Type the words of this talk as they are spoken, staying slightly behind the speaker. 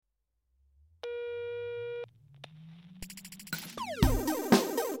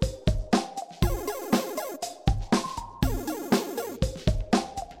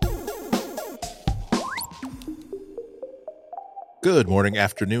Good morning,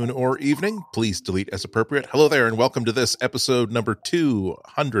 afternoon, or evening. Please delete as appropriate. Hello there, and welcome to this episode number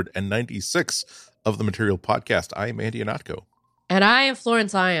 296 of the Material Podcast. I am Andy Ihnatko. And I am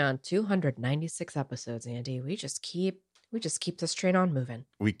Florence Ion. 296 episodes, Andy. We just keep this train on moving.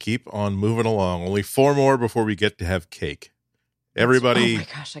 We keep on moving along. Only 4 more before we get to have cake. Everybody, oh my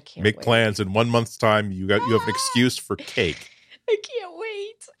gosh, I can't make wait. plans. In 1 month's time, you have an excuse for cake. I can't wait.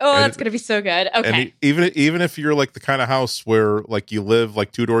 Oh, that's going to be so good. Okay. And even if you're like the kind of house where like you live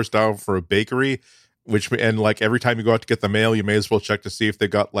like 2 doors down for a bakery, and like every time you go out to get the mail, you may as well check to see if they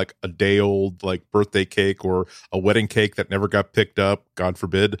got like a day old like birthday cake or a wedding cake that never got picked up, God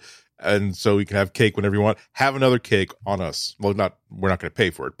forbid. And so you can have cake whenever you want. Have another cake on us. Well, we're not going to pay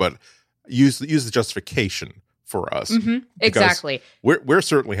for it, but use the justification for us. Mm-hmm. Exactly. We're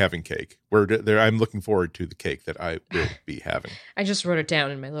certainly having cake. I'm looking forward to the cake that I will be having. I just wrote it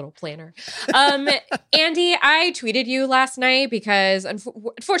down in my little planner. Andy, I tweeted you last night because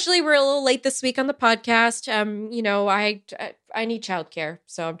unfortunately we're a little late this week on the podcast. I need childcare,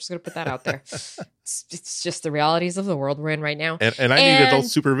 so I'm just going to put that out there. It's just the realities of the world we're in right now. And I need adult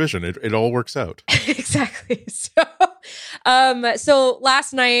supervision. It all works out. Exactly. So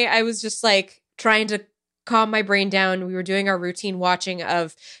last night I was just like trying to calm my brain down. We were doing our routine watching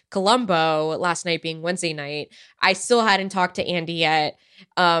of Columbo last night being Wednesday night. I still hadn't talked to Andy yet.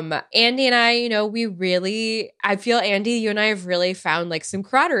 Andy and I, I feel Andy, you and I have really found like some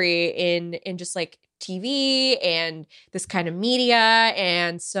camaraderie in just like TV and this kind of media.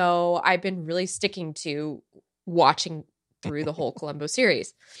 And so I've been really sticking to watching through the whole Columbo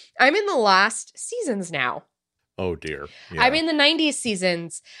series. I'm in the last seasons now. Oh, dear. Yeah. I'm in the 90s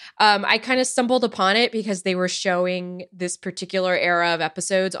seasons. I kind of stumbled upon it because they were showing this particular era of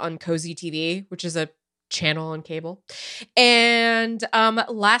episodes on Cozy TV, which is a channel on cable. And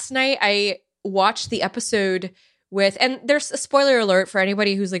last night I watched the episode and there's a spoiler alert for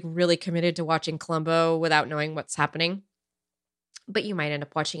anybody who's like really committed to watching Columbo without knowing what's happening. But you might end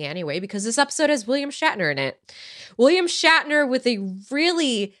up watching it anyway because this episode has William Shatner in it. William Shatner with a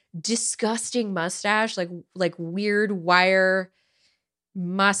really disgusting mustache, like weird wire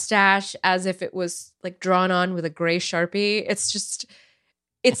mustache, as if it was like drawn on with a gray Sharpie.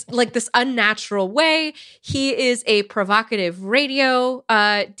 It's like this unnatural way. He is a provocative radio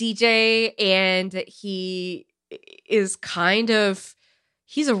DJ, and he is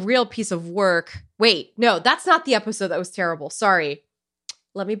he's a real piece of work. Wait, no, that's not the episode that was terrible. Sorry.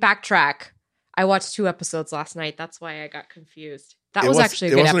 Let me backtrack. I watched 2 episodes last night. That's why I got confused. That was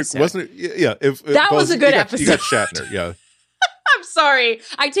actually a good episode. Wasn't it? Yeah. That was a good episode. You got Shatner, yeah. I'm sorry.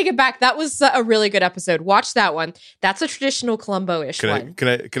 I take it back. That was a really good episode. Watch that one. That's a traditional Columbo-ish one.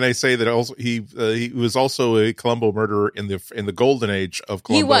 Can I say that also he was also a Columbo murderer in the golden age of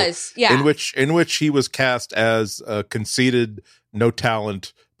Columbo? He was, yeah. In which he was cast as a conceited, no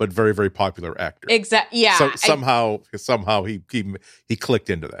talent, but very, very popular actor. Exactly. Yeah. So somehow he clicked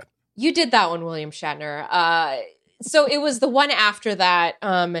into that. You did that one, William Shatner. So it was the one after that,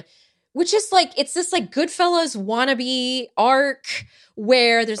 which is like, it's this like Goodfellas wannabe arc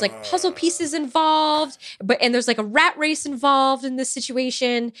where there's like puzzle pieces involved, and there's like a rat race involved in this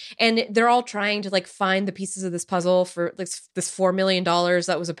situation. And they're all trying to like find the pieces of this puzzle for like this $4 million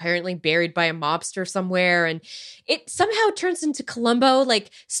that was apparently buried by a mobster somewhere. And it somehow turns into Columbo, like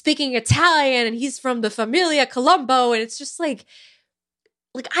speaking Italian, and he's from the Familia Columbo. And it's just like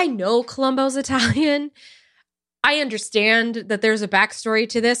I know Columbo's Italian. I understand that there's a backstory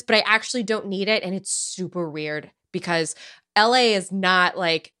to this, but I actually don't need it. And it's super weird because LA is not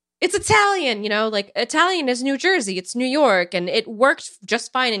like, it's Italian, like Italian is New Jersey, it's New York. And it worked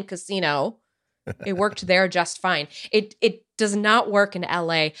just fine in Casino. It worked there just fine. It does not work in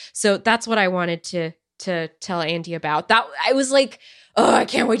LA. So that's what I wanted to tell Andy about. That I was like, oh, I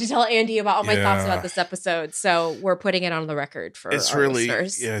can't wait to tell Andy about all my thoughts about this episode. So we're putting it on the record for our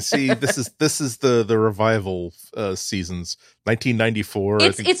listeners. Yeah. See, this is the revival seasons, 1994.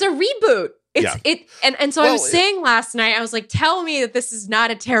 It's a reboot. So I was saying last night, I was like, tell me that this is not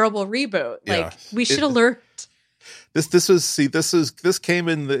a terrible reboot. Like we should have learned. This came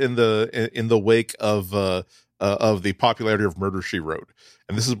in the wake of the popularity of Murder, She Wrote.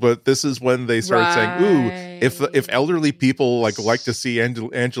 And this is when they started saying, "Ooh, if elderly people like to see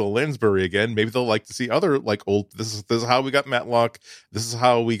Angela Lansbury again, maybe they'll like to see other like old." This is how we got Matlock. This is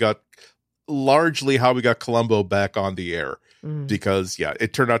largely how we got Columbo back on the air. Because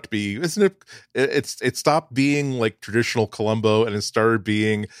it turned out to be, isn't it? It stopped being like traditional Columbo and it started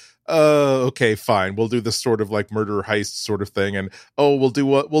being, okay, fine, we'll do this sort of like murder heist sort of thing, and we'll do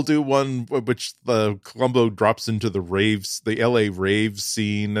one which the Columbo drops into the LA rave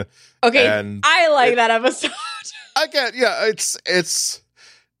scene. Okay, and I like that episode. I again, yeah, it's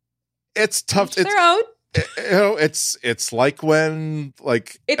tough. Each their own. It's like when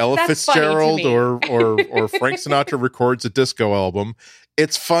Ella that's funny to Fitzgerald me. or Frank Sinatra records a disco album.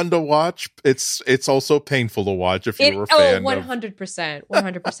 It's fun to watch. It's also painful to watch if you were a fan. 100%,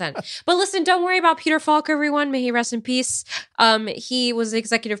 100%. But listen, don't worry about Peter Falk, everyone. May he rest in peace. He was the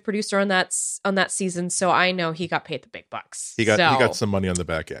executive producer on that season, so I know he got paid the big bucks. He got some money on the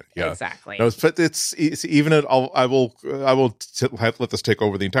back end. Yeah, exactly. No, but it's even at I will let this take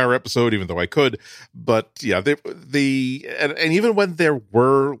over the entire episode, even though I could. But yeah, and even when there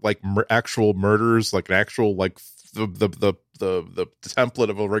were actual murders, like an actual the template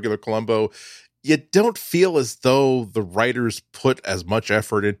of a regular Columbo, you don't feel as though the writers put as much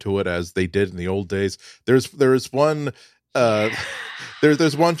effort into it as they did in the old days. There's one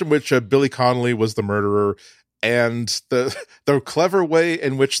there's one in which Billy Connolly was the murderer, and the clever way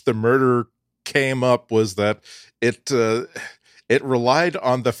in which the murder came up was that it relied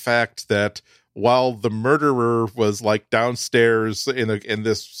on the fact that while the murderer was downstairs in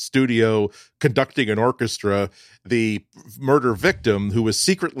this studio conducting an orchestra, the murder victim, who was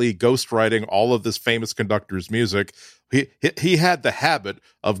secretly ghostwriting all of this famous conductor's music, he had the habit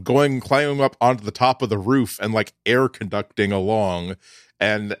of climbing up onto the top of the roof and air conducting along.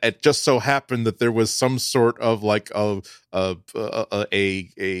 And it just so happened that there was some sort of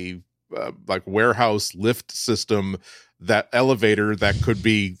a warehouse lift system, that elevator that could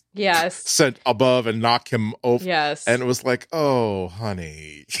be sent above and knock him over. Yes. And it was oh,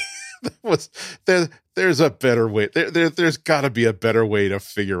 honey, there's a better way. There's got to be a better way to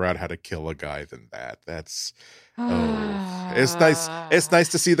figure out how to kill a guy than that. That's it's nice. It's nice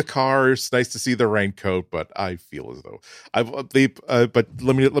to see the car. It's nice to see the raincoat. But I feel as though but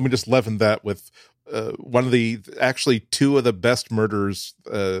let me just leaven that with one of actually two of the best murders.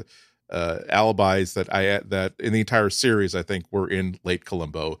 Alibis that in the entire series, I think, were in late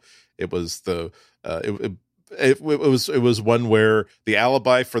Columbo. It was it was one where the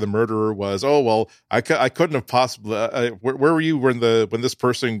alibi for the murderer was, oh well, I couldn't have possibly where were you when this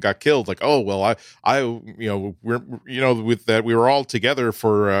person got killed? Oh well, with that we were all together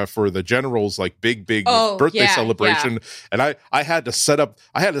for the general's big birthday celebration, and I had to set up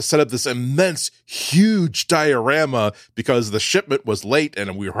this immense huge diorama because the shipment was late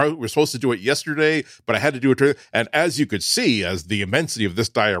and we were supposed to do it yesterday, but I had to do it, and as you could see, as the immensity of this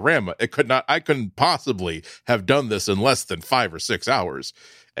diorama, I couldn't possibly have done this in less than 5 or 6 hours.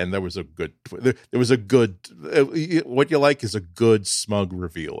 And there was a good what you like is a good smug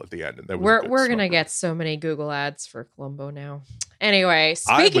reveal at the end. And we're gonna get so many Google ads for Columbo now. Anyway,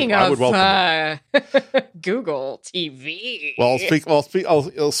 speaking of Google TV, I'll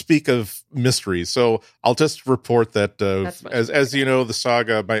speak of mysteries. So I'll just report that as you know, the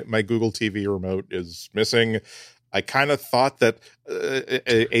saga, my Google TV remote is missing. I kind of thought that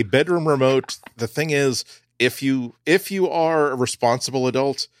a bedroom remote. The thing is, if you are a responsible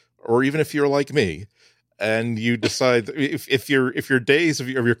adult, or even if you're like me, and you decide if your days of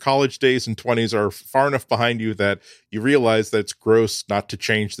your college days and 20s are far enough behind you that you realize that it's gross not to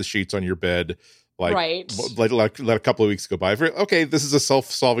change the sheets on your bed, let a couple of weeks go by. Okay, this is a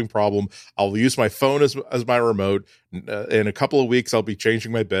self-solving problem. I'll use my phone as my remote. In a couple of weeks, I'll be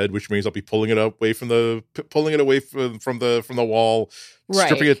changing my bed, which means I'll be pulling it away from the wall,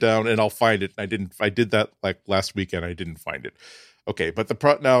 stripping it down, and I'll find it. I did that last weekend. I didn't find it. Okay, but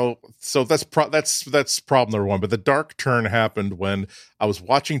that's problem number one. But the dark turn happened when I was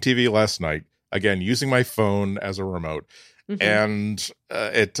watching TV last night, again using my phone as a remote. Mm-hmm. And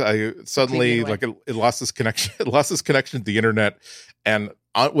I suddenly it lost this connection. It lost this connection to the internet, and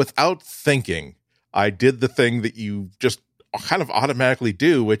without thinking, I did the thing that you just kind of automatically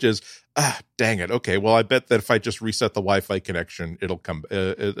do, which is, dang it. Okay, well, I bet that if I just reset the Wi-Fi connection, it'll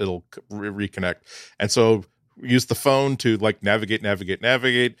reconnect. And so use the phone to navigate,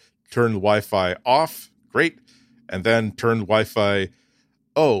 turn the Wi-Fi off. Great, and then turn the Wi-Fi.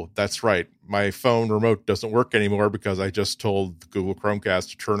 Oh, that's right. My phone remote doesn't work anymore because I just told the Google Chromecast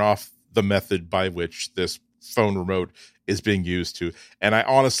to turn off the method by which this phone remote is being used to. And I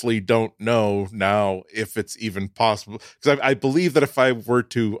honestly don't know now if it's even possible, because I believe that if I were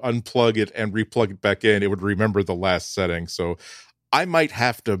to unplug it and replug it back in, it would remember the last setting. So I might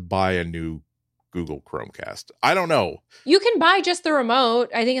have to buy a new Google Chromecast. I don't know. You can buy just the remote.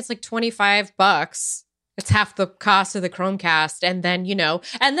 I think it's $25. It's half the cost of the Chromecast. And then,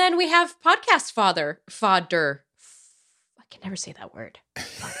 and then we have podcast fodder. I can never say that word.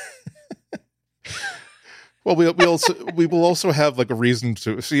 Well, we will also have a reason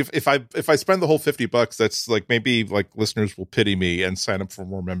to see if I spend the whole $50, that's maybe listeners will pity me and sign up for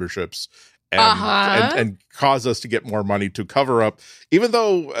more memberships, and cause us to get more money to cover up. Even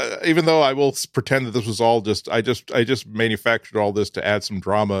though I will pretend that this was all I just manufactured all this to add some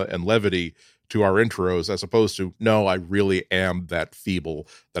drama and levity to our intros, as opposed to, no, I really am that feeble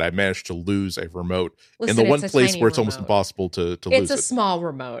that I managed to lose a remote in the one place where it's almost impossible to lose it. It's a small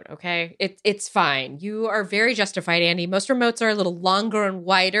remote, okay? It's fine. You are very justified, Andy. Most remotes are a little longer and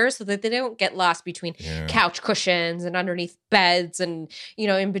wider so that they don't get lost between couch cushions and underneath beds and,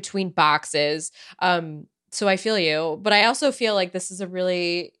 in between boxes. So I feel you. But I also feel like this is a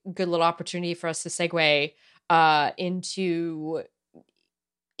really good little opportunity for us to segue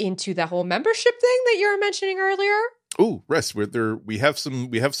into the whole membership thing that you were mentioning earlier. Oh, Rest, we have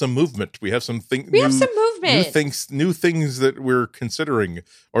some movement. We have some movement. New things that we're considering,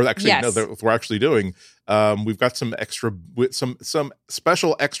 or actually, no, that we're actually doing. We've got some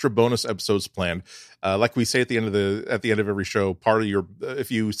special extra bonus episodes planned. Like we say at the end of every show, part of if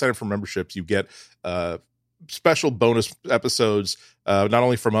you sign up for memberships, you get special bonus episodes, not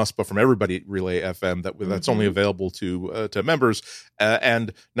only from us but from everybody at Relay FM. That's only available to members.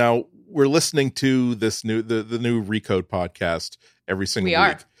 And now we're listening to this new the new Recode podcast every single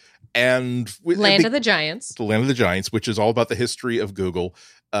week. And Land of the Giants, the Land of the Giants, which is all about the history of Google.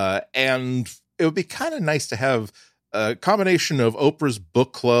 And it would be kind of nice to have a combination of Oprah's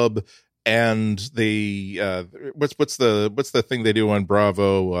book club and the what's the thing they do on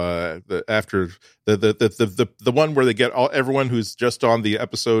Bravo after the one where they get everyone who's just on the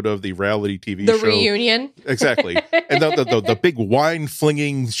episode of the reality TV show, the reunion, exactly, and the big wine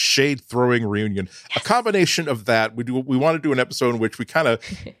flinging, shade throwing reunion. Yes. A combination of that. We want to do an episode in which we kind of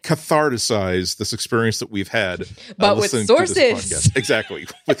catharticize this experience that we've had, but with sources, exactly,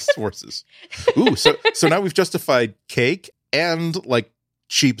 with sources. Ooh, so now we've justified cake and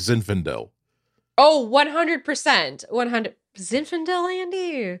cheap Zinfandel. Oh, 100%. 100 Zinfandel,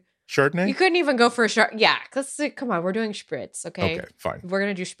 Andy. Chardonnay? You couldn't even go for a Yeah, come on, we're doing spritz, okay? Okay, fine. We're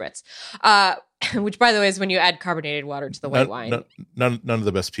going to do spritz. Which, by the way, is when you add carbonated water to the white wine. None of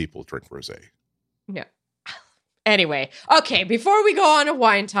the best people drink rosé. No. Anyway, okay, before we go on a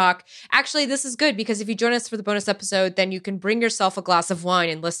wine talk, actually, this is good because if you join us for the bonus episode, then you can bring yourself a glass of wine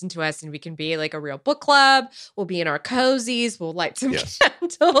and listen to us, and we can be like a real book club. We'll be in our cozies. We'll light some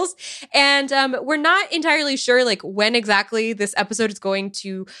candles. And we're not entirely sure when exactly this episode is going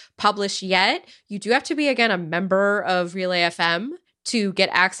to publish yet. You do have to be, again, a member of Relay FM to get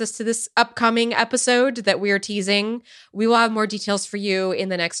access to this upcoming episode that we are teasing. We will have more details for you in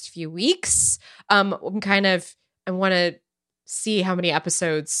the next few weeks. I want to see how many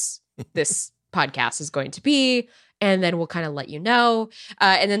episodes this podcast is going to be, and then we'll kind of let you know.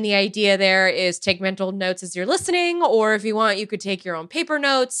 And then the idea there is take mental notes as you're listening, or if you want, you could take your own paper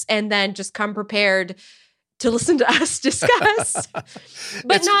notes and then just come prepared to listen to us discuss.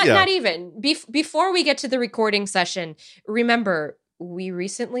 But not even. Before we get to the recording session, remember, we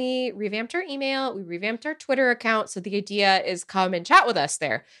recently revamped our email. We revamped our Twitter account. So the idea is come and chat with us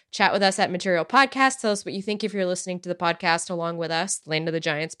there. Chat with us at Material Podcast. Tell us what you think if you're listening to the podcast along with us, Land of the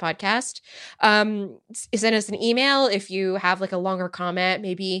Giants podcast. Send us an email if you have a longer comment.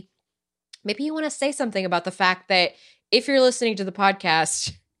 Maybe you want to say something about the fact that if you're listening to the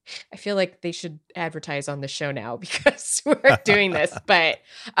podcast, I feel like they should advertise on the show now because we're doing this. But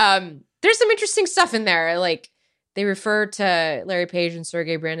there's some interesting stuff in there. They refer to Larry Page and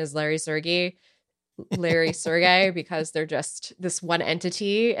Sergey Brin as Larry Sergey because they're just this one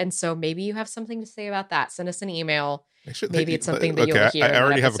entity. And so maybe you have something to say about that. Send us an email. Maybe it's something that you'll hear. I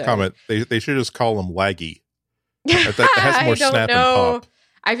already have a comment. They should just call him Laggy. That has more snap and pop.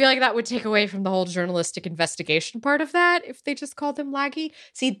 I feel like that would take away from the whole journalistic investigation part of that if they just called him Laggy.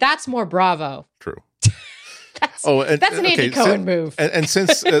 See, that's more Bravo. True. That's an Andy Cohen move. And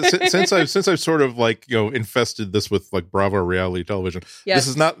since I've sort of infested this with Bravo reality television, this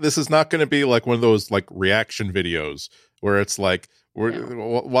is not going to be one of those reaction videos where it's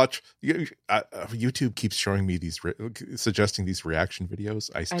watch. YouTube keeps showing me suggesting these reaction videos.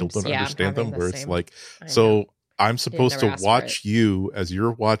 I still don't understand them. Where it's I'm supposed to watch you as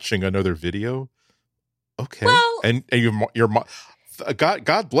you're watching another video. Okay, and you're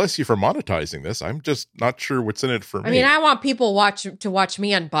God bless you for monetizing this. I'm just not sure what's in it for me. I mean, I want people to watch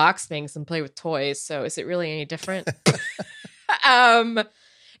me unbox things and play with toys. So is it really any different?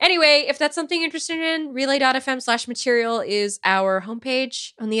 Anyway, if that's something you're interested in, relay.fm/material is our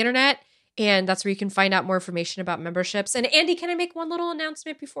homepage on the internet. And that's where you can find out more information about memberships. And Andy, can I make one little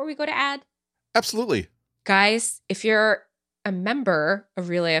announcement before we go to ad? Absolutely. Guys, if you're a member of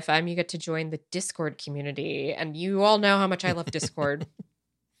Relay FM, you get to join the Discord community. And you all know how much I love Discord.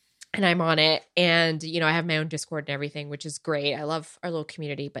 and I'm on it. And, I have my own Discord and everything, which is great. I love our little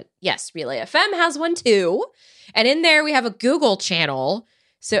community. But yes, Relay FM has one too. And in there, we have a Google channel.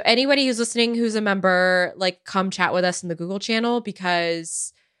 So anybody who's listening who's a member, come chat with us in the Google channel,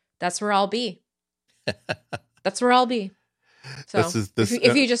 because that's where I'll be. That's where I'll be. So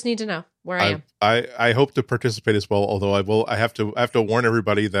if you just need to know where I am. I hope to participate as well, although I have to warn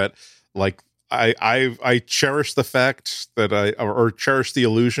everybody that I cherish the fact that or cherish the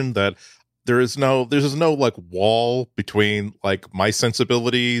illusion that there's no wall between my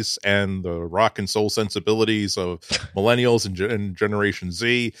sensibilities and the rock and soul sensibilities of millennials and Generation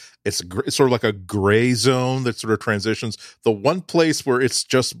Z. It's sort of like a gray zone that sort of transitions. The one place where it's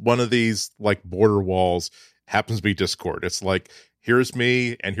just one of these border walls happens to be Discord. It's here's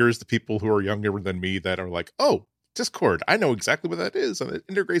me and here's the people who are younger than me that are oh, Discord, I know exactly what that is, and it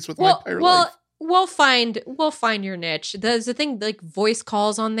integrates with my entire life. We'll find your niche. There's a thing voice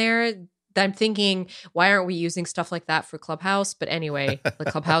calls on there that I'm thinking, why aren't we using stuff like that for Clubhouse? But anyway, the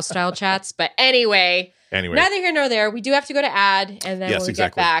Clubhouse style chats. But anyway, neither here nor there. We do have to go to ad, and then when we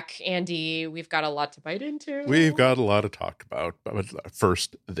get back, Andy, we've got a lot to bite into. We've got a lot to talk about. But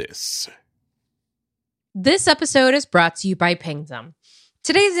first, this. This episode is brought to you by Pingdom.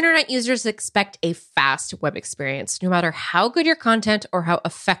 Today's internet users expect a fast web experience. No matter how good your content or how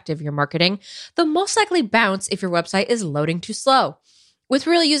effective your marketing, they'll most likely bounce if your website is loading too slow. With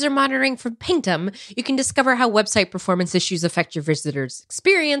real user monitoring from Pingdom, you can discover how website performance issues affect your visitors'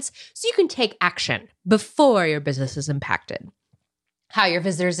 experience so you can take action before your business is impacted. How your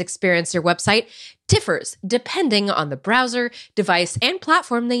visitors experience your website differs depending on the browser, device, and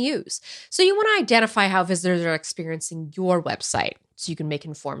platform they use. So you want to identify how visitors are experiencing your website so you can make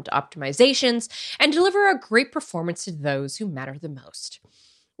informed optimizations and deliver a great performance to those who matter the most.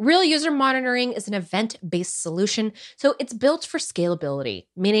 Real user monitoring is an event-based solution, so it's built for scalability,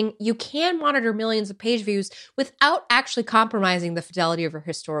 meaning you can monitor millions of page views without actually compromising the fidelity of your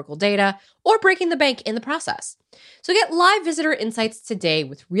historical data or breaking the bank in the process. So get live visitor insights today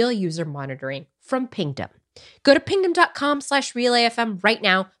with real user monitoring from Pingdom. Go to pingdom.com/relayfm right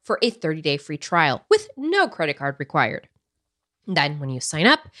now for a 30-day free trial with no credit card required. Then when you sign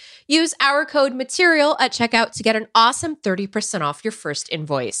up, use our code MATERIAL at checkout to get an awesome 30% off your first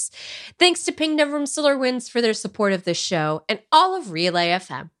invoice. Thanks to Pingdom from SolarWinds for their support of this show and all of Relay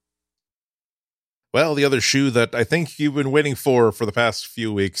FM. Well, the other shoe that I think you've been waiting for the past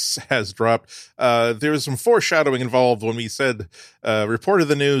few weeks has dropped. There was some foreshadowing involved when we reported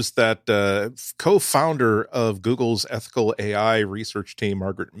the news that co-founder of Google's ethical AI research team,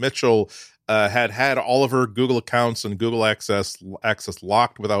 Margaret Mitchell, had all of her Google accounts and Google access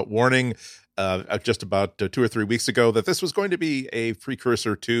locked without warning just about 2 or 3 weeks ago, that this was going to be a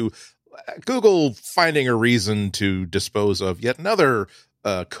precursor to Google finding a reason to dispose of yet another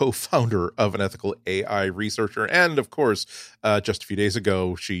co-founder of an ethical AI researcher. And of course, just a few days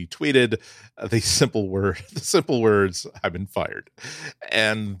ago, she tweeted the simple words, "I've been fired."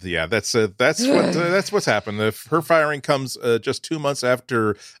 And yeah, that's what's happened. Her firing comes just 2 months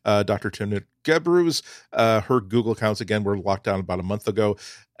after Dr. Timnit Gebru's her Google accounts again were locked down about a month ago.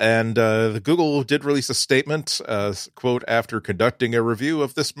 And the Google did release a statement, quote, "After conducting a review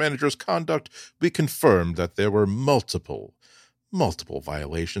of this manager's conduct, we confirmed that there were multiple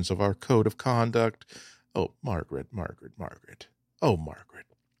violations of our code of conduct." Oh, Margaret. Oh, Margaret.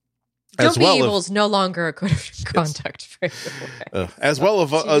 Don't be evil is no longer a code of conduct. As well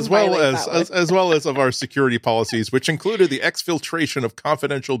as of our security policies, which included the exfiltration of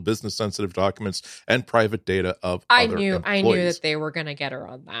confidential business sensitive documents and private data of other employees. I knew that they were going to get her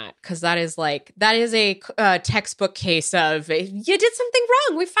on that, because that is a textbook case of, you did something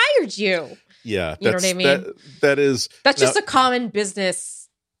wrong, we fired you. Yeah, you know what I mean. That's just a common business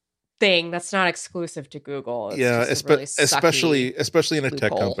thing. That's not exclusive to Google. It's really especially in a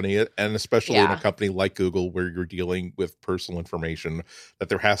tech company, and especially in a company like Google, where you're dealing with personal information. That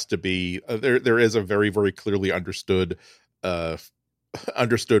there has to be there is a very, very clearly understood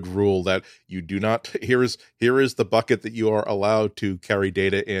rule that you do not. Here is the bucket that you are allowed to carry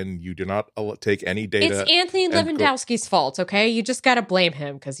data in. You do not take any data. It's Anthony Lewandowski's fault. Okay, you just got to blame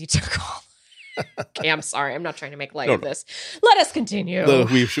him because he took all. Okay, I'm sorry. I'm not trying to make light of this. Let us continue.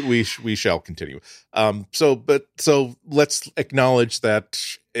 We shall continue. So let's acknowledge that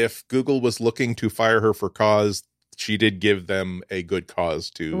if Google was looking to fire her for cause, she did give them a good cause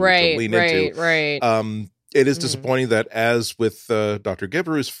to lean into. Right. It is disappointing that, as with Dr.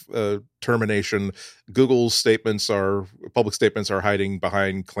 Gebru's termination, Google's public statements are hiding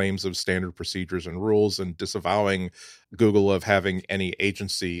behind claims of standard procedures and rules and disavowing Google of having any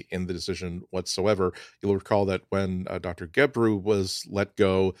agency in the decision whatsoever. You'll recall that when Dr. Gebru was let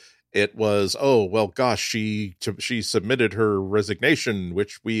go, it was, oh, well, gosh, she submitted her resignation,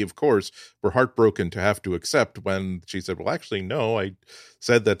 which we, of course, were heartbroken to have to accept, when she said, well, actually, no, I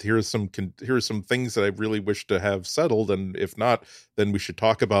said that here's some things that I really wish to have settled. And if not, then we should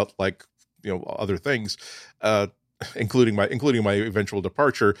talk about, like, other things, including my eventual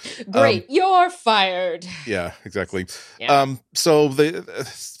departure. Great. You're fired. Yeah, exactly. Yeah. So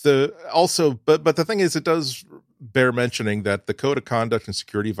the also, but the thing is, it does bear mentioning that the code of conduct and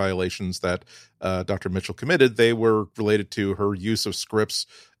security violations that Dr. Mitchell committed, they were related to her use of scripts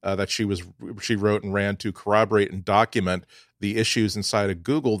that she wrote and ran to corroborate and document the issues inside of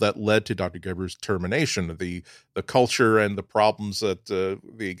Google that led to Dr. Gebru's termination. The culture and the problems that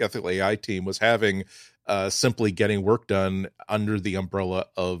the ethical AI team was having, simply getting work done under the umbrella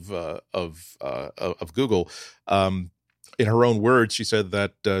of Google. In her own words, she said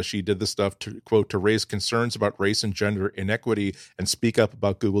that she did this stuff to, quote, to raise concerns about race and gender inequity and speak up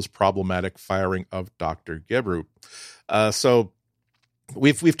about Google's problematic firing of Dr. Gebru. So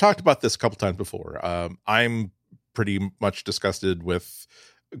we've talked about this a couple times before. I'm pretty much disgusted with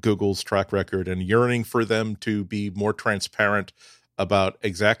Google's track record and yearning for them to be more transparent about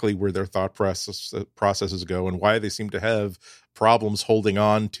exactly where their thought processes go and why they seem to have problems holding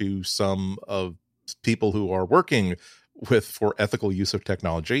on to some of people who are working for ethical use of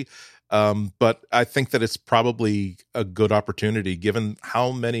technology. But I think that it's probably a good opportunity, given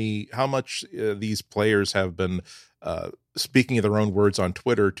how much these players have been speaking their own words on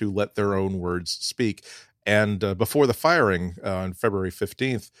Twitter, to let their own words speak. And before the firing on February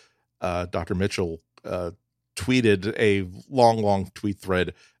 15th, Dr. Mitchell tweeted a long tweet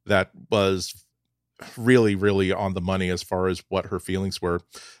thread that was really, really on the money as far as what her feelings were.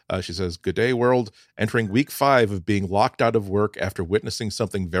 She says, "Good day, world. Entering week 5 of being locked out of work after witnessing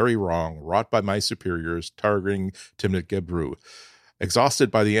something very wrong wrought by my superiors targeting Timnit Gebru. Exhausted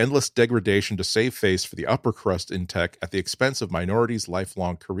by the endless degradation to save face for the upper crust in tech at the expense of minorities'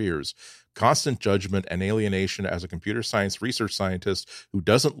 lifelong careers. Constant judgment and alienation as a computer science research scientist who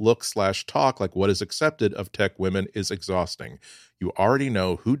doesn't look/talk like what is accepted of tech women is exhausting. You already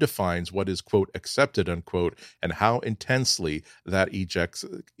know who defines what is, quote, accepted, unquote, and how intensely that ejects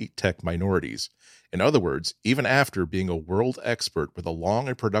tech minorities. In other words, even after being a world expert with a long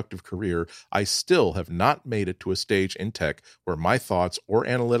and productive career, I still have not made it to a stage in tech where my thoughts or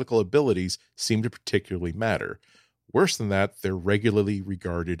analytical abilities seem to particularly matter. Worse than that, they're regularly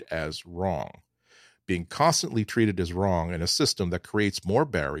regarded as wrong. Being constantly treated as wrong in a system that creates more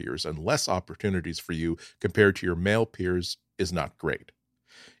barriers and less opportunities for you compared to your male peers is not great.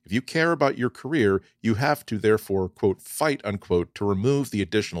 If you care about your career, you have to therefore, quote, fight, unquote, to remove the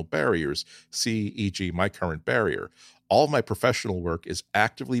additional barriers, see, e.g., my current barrier. All of my professional work is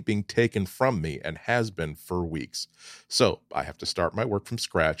actively being taken from me and has been for weeks. So I have to start my work from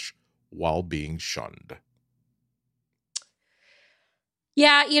scratch while being shunned."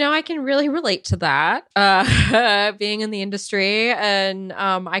 Yeah, I can really relate to that, being in the industry, and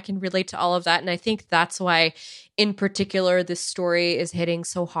I can relate to all of that. And I think that's why, in particular, this story is hitting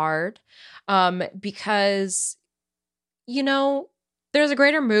so hard, because, there's a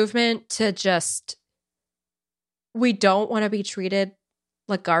greater movement to just, we don't want to be treated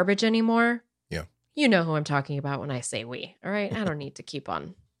like garbage anymore. Yeah. You know who I'm talking about when I say we, all right? I don't need to keep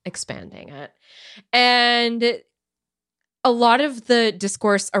on expanding it. And a lot of the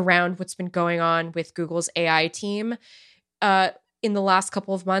discourse around what's been going on with Google's AI team in the last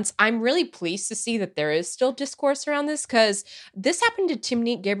couple of months, I'm really pleased to see that there is still discourse around this, because this happened to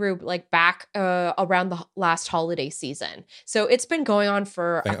Timnit Gebru back around the last holiday season. So it's been going on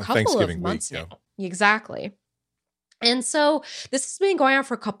for a couple of months now. Yeah. Exactly. And so this has been going on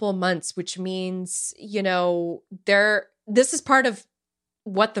for a couple of months, which means, this is part of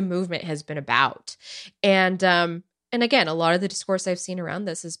what the movement has been about. And again, a lot of the discourse I've seen around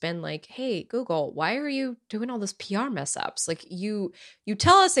this has been like, hey, Google, why are you doing all this PR mess ups? Like, you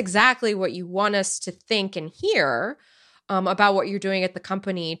tell us exactly what you want us to think and hear about what you're doing at the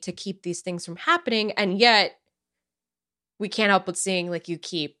company to keep these things from happening. And yet we can't help but seeing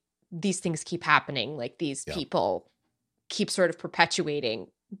these things keep happening. Like, these people keep sort of perpetuating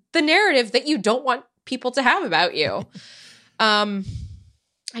the narrative that you don't want people to have about you. I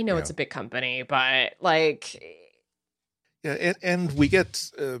know it's a big company, but yeah, and we get,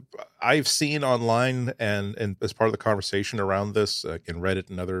 I've seen online and as part of the conversation around this in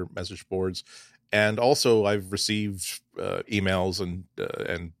Reddit and other message boards, and also I've received emails and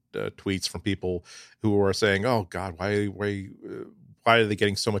tweets from people who are saying, "Oh God, why why are they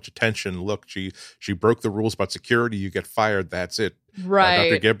getting so much attention? Look, she broke the rules about security. You get fired. That's it. Right.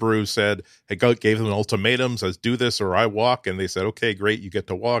 Dr. Gebru said, hey, gave them an ultimatum, says, do this or I walk. And they said, okay, great, you get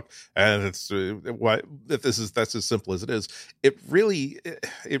to walk. And it's that's as simple as it is. It really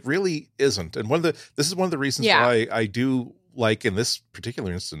isn't. And this is one of the reasons why I do like in this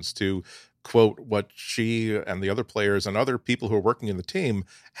particular instance to quote what she and the other players and other people who are working in the team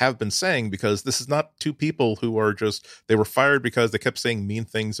have been saying, because this is not two people who are just, they were fired because they kept saying mean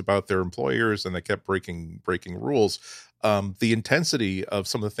things about their employers and they kept breaking rules. The intensity of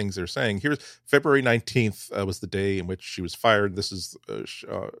some of the things they're saying. Here's February 19th was the day in which she was fired. This is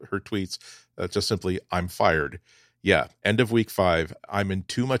her tweets, just simply, I'm fired. Yeah, end of week 5. I'm in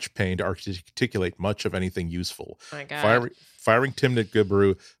too much pain to articulate much of anything useful. Oh my God. Firing Timnit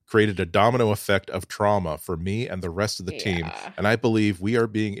Gebru created a domino effect of trauma for me and the rest of the team, and I believe we are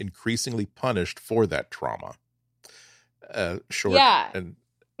being increasingly punished for that trauma. Short and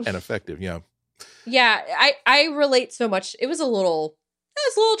effective, yeah. Yeah, I relate so much. It was a little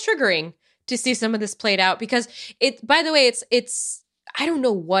triggering to see some of this played out, because by the way, it's I don't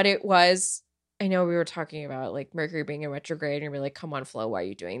know what it was. I know we were talking about like Mercury being in retrograde and you're like, come on, Flo, why are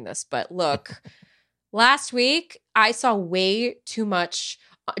you doing this? But look, last week I saw way too much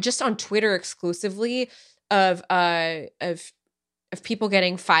just on Twitter exclusively of people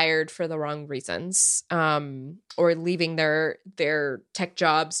getting fired for the wrong reasons, or leaving their tech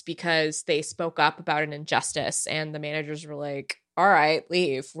jobs because they spoke up about an injustice and the managers were like, all right,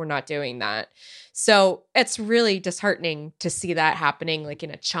 leave. We're not doing that. So it's really disheartening to see that happening like in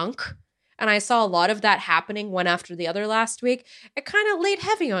a chunk. And I saw a lot of that happening one after the other last week. It kind of laid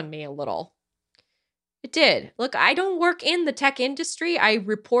heavy on me a little. It did. Look, I don't work in the tech industry. I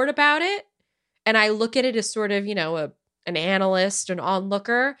report about it and I look at it as sort of, an analyst, an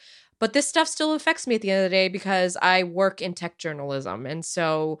onlooker. But this stuff still affects me at the end of the day because I work in tech journalism. And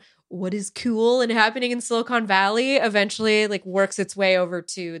so what is cool and happening in Silicon Valley eventually like works its way over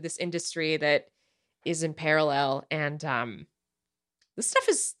to this industry that is in parallel. And this stuff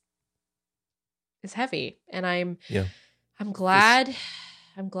is heavy, and I'm glad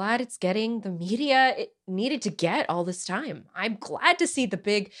it's getting the media it needed to get all this time. I'm glad to see the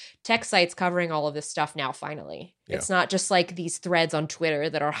big tech sites covering all of this stuff now, finally. Yeah. It's not just like these threads on Twitter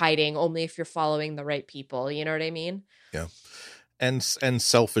that are hiding only if you're following the right people. You know what I mean? Yeah. And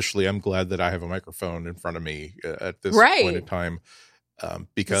selfishly, I'm glad that I have a microphone in front of me at this point in time.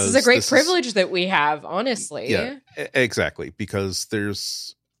 Because this is a great privilege that we have, honestly. Yeah, exactly. Because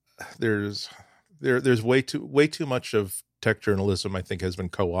there's way too much of tech journalism, I think, has been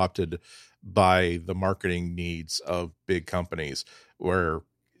co-opted by the marketing needs of big companies, where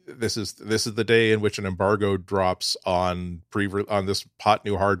this is the day in which an embargo drops on this hot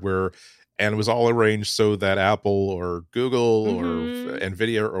new hardware, and it was all arranged so that Apple or Google or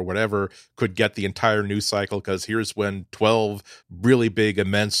Nvidia or whatever could get the entire news cycle, because here's when 12 really big,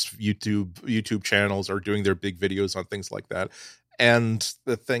 immense YouTube channels are doing their big videos on things like that. And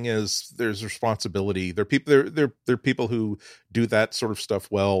the thing is, there's responsibility. There are people who do that sort of stuff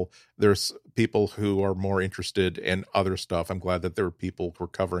well. There's people who are more interested in other stuff. I'm glad that there are people who are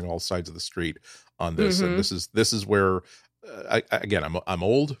covering all sides of the street on this. And this is where, I'm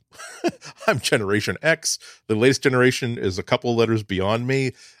old. I'm Generation X. The latest generation is a couple letters beyond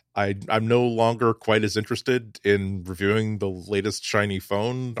me. I'm no longer quite as interested in reviewing the latest shiny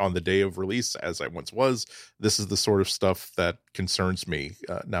phone on the day of release as I once was. This is the sort of stuff that concerns me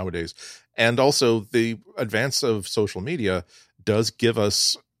nowadays. And also, the advance of social media does give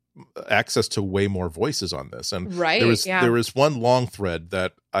us access to way more voices on this. And there was one long thread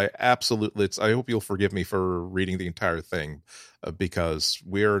that I hope you'll forgive me for reading the entire thing, because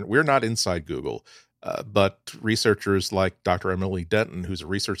we're not inside Google. But researchers like Dr. Emily Denton, who's a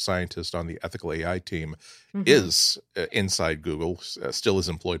research scientist on the ethical AI team, is inside Google, still is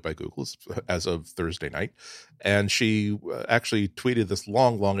employed by Google as of Thursday night. And she actually tweeted this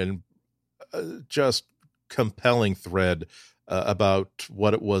long and just compelling thread about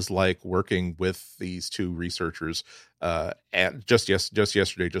what it was like working with these two researchers and just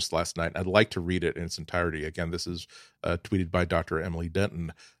yesterday, just last night. I'd like to read it in its entirety. Again, this is tweeted by Dr. Emily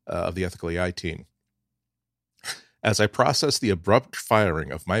Denton of the ethical AI team. As I process the abrupt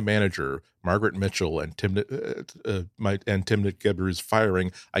firing of my manager, Margaret Mitchell, and Timnit Gebru's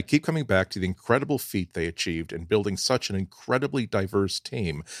firing, I keep coming back to the incredible feat they achieved in building such an incredibly diverse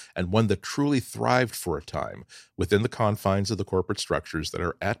team, and one that truly thrived for a time within the confines of the corporate structures that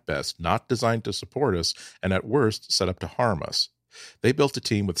are at best not designed to support us and at worst set up to harm us. They built a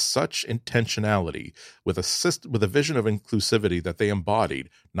team with such intentionality, with a vision of inclusivity that they embodied,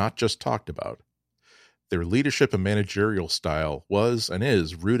 not just talked about. Their leadership and managerial style was and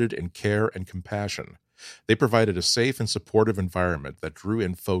is rooted in care and compassion. They provided a safe and supportive environment that drew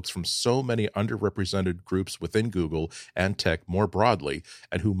in folks from so many underrepresented groups within Google and tech more broadly,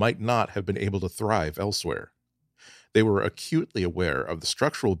 and who might not have been able to thrive elsewhere. They were acutely aware of the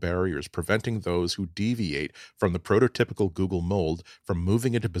structural barriers preventing those who deviate from the prototypical Google mold from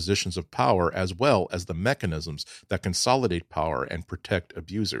moving into positions of power, as well as the mechanisms that consolidate power and protect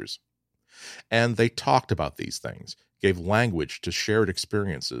abusers. And they talked about these things, gave language to shared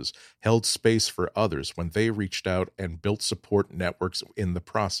experiences, held space for others when they reached out, and built support networks in the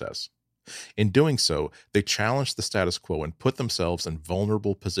process. In doing so, they challenged the status quo and put themselves in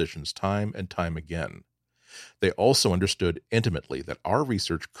vulnerable positions time and time again. They also understood intimately that our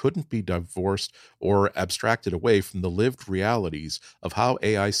research couldn't be divorced or abstracted away from the lived realities of how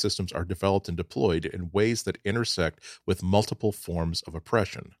AI systems are developed and deployed in ways that intersect with multiple forms of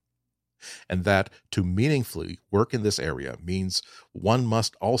oppression. And that to meaningfully work in this area means one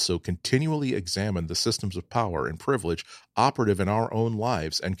must also continually examine the systems of power and privilege operative in our own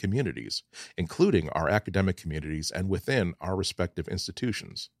lives and communities, including our academic communities and within our respective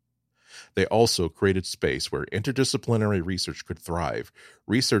institutions. They also created space where interdisciplinary research could thrive,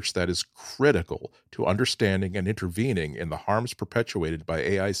 research that is critical to understanding and intervening in the harms perpetuated by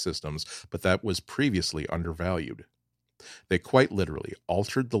AI systems, but that was previously undervalued. They quite literally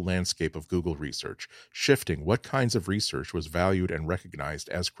altered the landscape of Google research, shifting what kinds of research was valued and recognized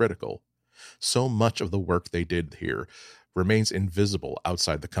as critical. So much of the work they did here remains invisible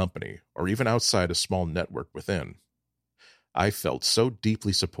outside the company, or even outside a small network within. I felt so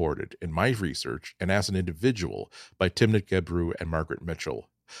deeply supported in my research and as an individual by Timnit Gebru and Margaret Mitchell.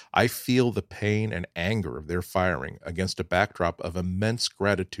 I feel the pain and anger of their firing against a backdrop of immense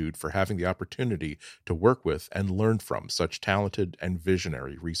gratitude for having the opportunity to work with and learn from such talented and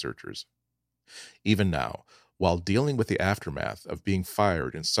visionary researchers. Even now, while dealing with the aftermath of being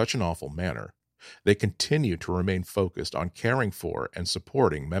fired in such an awful manner, they continue to remain focused on caring for and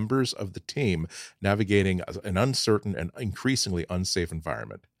supporting members of the team navigating an uncertain and increasingly unsafe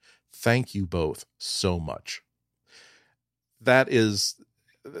environment. Thank you both so much. That is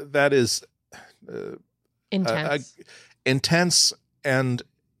intense. Intense, and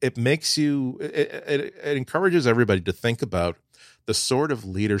it makes you, it encourages everybody to think about the sort of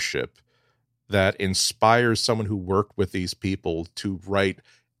leadership that inspires someone who worked with these people to write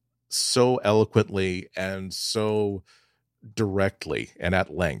so eloquently and so directly and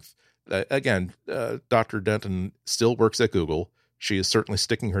at length. Again, Dr. Denton still works at Google. She is certainly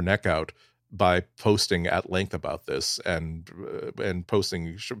sticking her neck out by posting at length about this and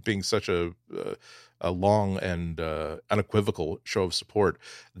posting, being such a long and unequivocal show of support.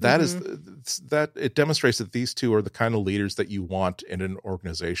 That is that it demonstrates that these two are the kind of leaders that you want in an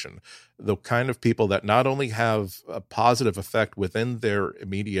organization, the kind of people that not only have a positive effect within their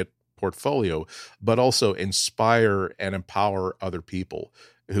immediate portfolio, but also inspire and empower other people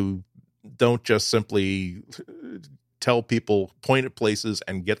who don't just simply tell people, point at places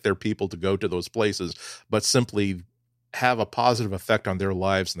and get their people to go to those places, but simply have a positive effect on their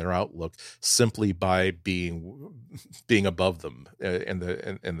lives and their outlook simply by being above them in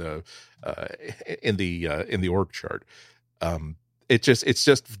the org chart. It's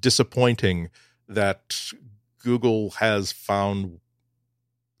just disappointing that Google has found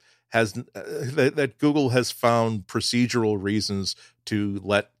procedural reasons to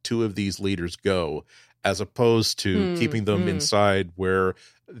let two of these leaders go, as opposed to keeping them inside where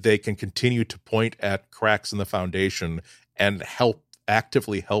they can continue to point at cracks in the foundation and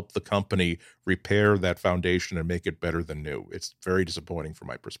actively help the company repair that foundation and make it better than new. It's very disappointing from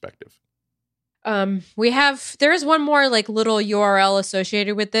my perspective. There is one more like little URL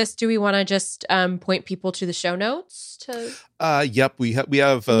associated with this. Do we want to just point people to the show notes Yep, we have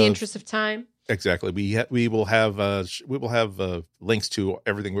in the interest of time. Exactly. We will have links to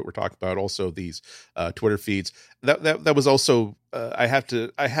everything that we're talking about. Also, these Twitter feeds. That was also. I have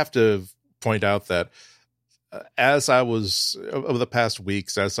to point out that as I was over the past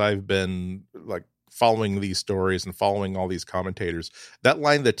weeks, as I've been like following these stories and following all these commentators, that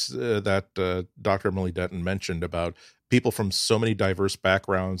line that Dr. Emily Denton mentioned about people from so many diverse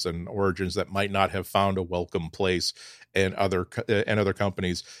backgrounds and origins that might not have found a welcome place in other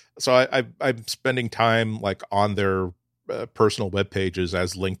companies. So I'm spending time like on their personal web pages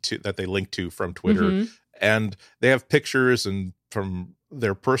that they link to from Twitter, and they have pictures and from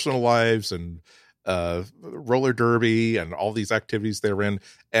their personal lives and roller derby and all these activities they're in,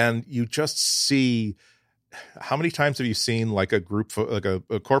 and you just see how many times have you seen like a group, like a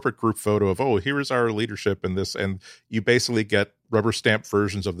corporate group photo of, oh, here is our leadership in this, and you basically get rubber stamp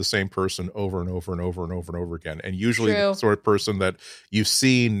versions of the same person over and over and over and over and over again, and usually the sort of person that you've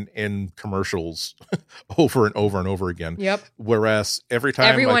seen in commercials over and over and over again. Yep. Whereas every time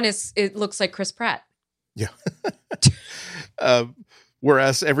everyone it looks like Chris Pratt. Yeah.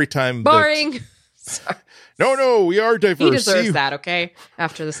 Whereas every time boring. No, we are diverse. He deserves that, okay?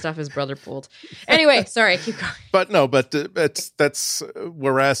 After the stuff his brother pulled. Anyway, sorry, keep going. But that's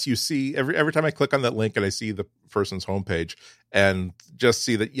whereas you see every time I click on that link and I see the person's homepage and just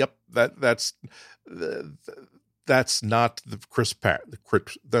see that, yep, that's not the Chris Pratt.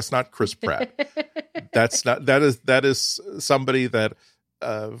 That's not Chris Pratt. that is somebody that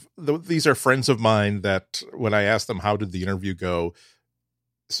these are friends of mine that when I ask them how did the interview go,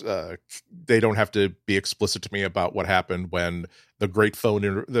 they don't have to be explicit to me about what happened when the great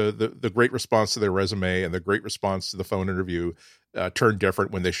the great response to their resume and the great response to the phone interview turned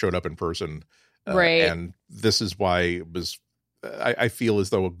different when they showed up in person. Right. And this is why it was, I feel as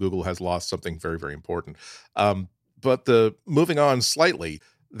though Google has lost something very, very important. But moving on slightly,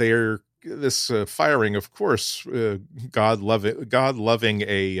 this firing, of course, God loving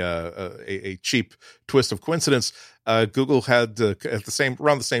a cheap twist of coincidence. Google had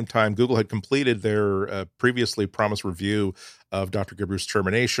around the same time, Google had completed their previously promised review of Dr. Gibru's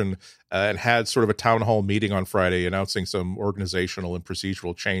termination and had sort of a town hall meeting on Friday announcing some organizational and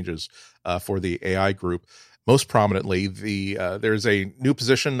procedural changes for the AI group. Most prominently, there's a new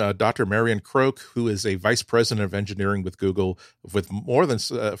position, Dr. Marian Croak, who is a vice president of engineering with Google for more than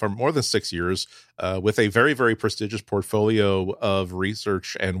 6 years, with a very, very prestigious portfolio of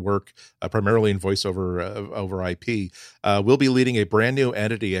research and work, primarily in voice over IP. Will be leading a brand new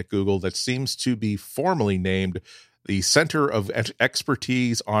entity at Google that seems to be formally named the Center of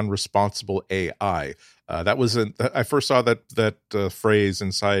Expertise on Responsible AI. I first saw that phrase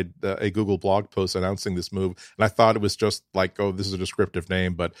inside a Google blog post announcing this move, and I thought it was just like, oh, this is a descriptive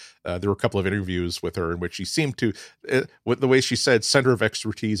name. But there were a couple of interviews with her in which she seemed to, with the way she said Center of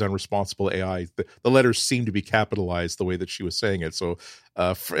Expertise on Responsible AI, the letters seemed to be capitalized the way that she was saying it. So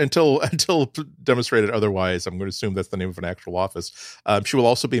until demonstrated otherwise, I'm going to assume that's the name of an actual office. She will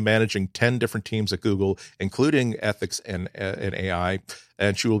also be managing 10 different teams at Google, including ethics and AI.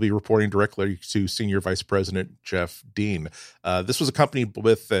 And she will be reporting directly to Senior Vice President Jeff Dean. This was accompanied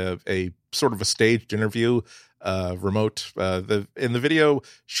with a sort of a staged interview, remote. In the video,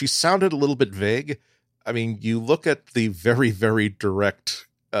 she sounded a little bit vague. I mean, you look at the very, very direct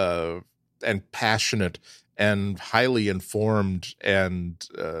and passionate and highly informed and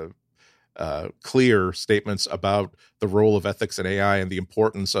clear statements about the role of ethics and AI and the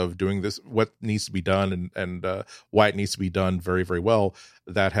importance of doing this, what needs to be done, and why it needs to be done very, very well,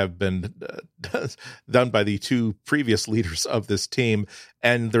 that have been done by the two previous leaders of this team.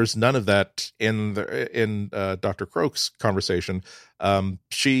 And there's none of that in Dr. Croak's conversation.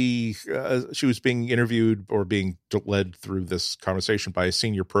 She was being interviewed or being led through this conversation by a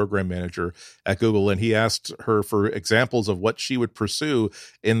senior program manager at Google, and he asked her for examples of what she would pursue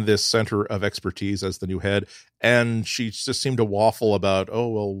in this center of expertise as the new head. And she just seemed to waffle about, oh,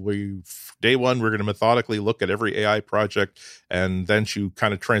 well, day one, we're going to methodically look at every AI project. And then she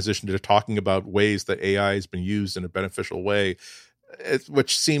kind of transitioned to talking about ways that AI has been used in a beneficial way,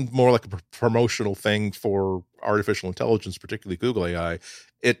 which seemed more like a promotional thing for artificial intelligence, particularly Google AI.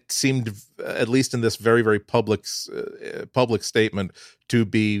 It seemed, at least in this very, very public statement, to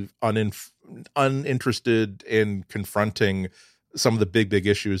be uninterested in confronting some of the big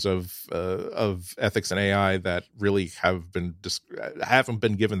issues of ethics and AI that really haven't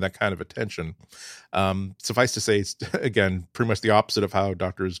been given that kind of attention. Suffice to say, it's, again, pretty much the opposite of how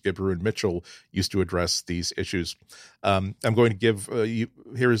Drs. Gibru and Mitchell used to address these issues. I'm going to give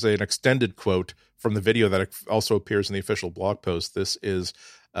here is an extended quote from the video that also appears in the official blog post. This is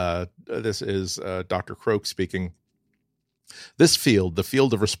Dr. Croak speaking. This field, the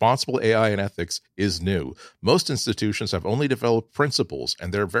field of responsible AI and ethics, is new. Most institutions have only developed principles,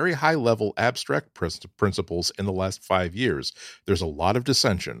 and they're very high-level abstract principles in the last 5 years. There's a lot of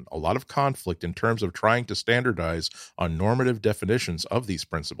dissension, a lot of conflict in terms of trying to standardize on normative definitions of these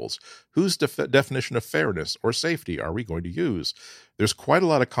principles. Whose definition of fairness or safety are we going to use? There's quite a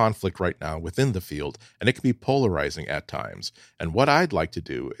lot of conflict right now within the field, and it can be polarizing at times. And what I'd like to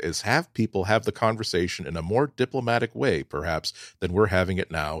do is have people have the conversation in a more diplomatic way, perhaps, than we're having it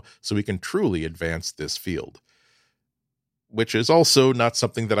now, so we can truly advance this field. Which is also not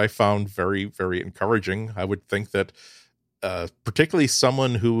something that I found very, very encouraging. I would think that particularly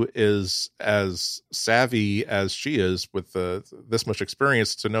someone who is as savvy as she is with this much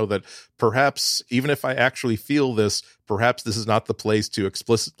experience, to know that perhaps even if I actually feel this, perhaps this is not the place to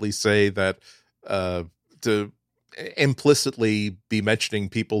explicitly say that, to implicitly be mentioning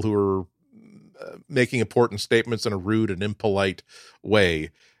people who are making important statements in a rude and impolite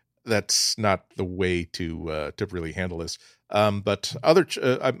way. That's not the way to really handle this. But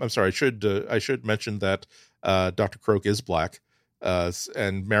I'm sorry. I should mention that Dr. Croak is Black,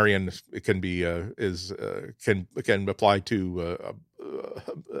 and Marion can apply to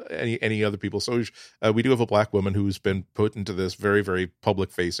any other people. So we do have a Black woman who's been put into this very, very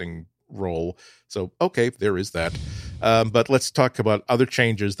public facing role. So, okay, there is that. But let's talk about other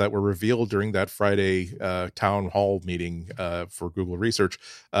changes that were revealed during that Friday town hall meeting for Google Research.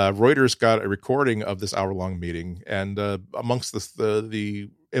 Reuters got a recording of this hour-long meeting, and amongst the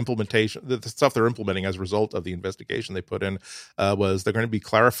implementation, the stuff they're implementing as a result of the investigation they put in, was they're going to be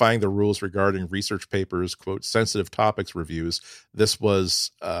clarifying the rules regarding research papers, quote, sensitive topics reviews. This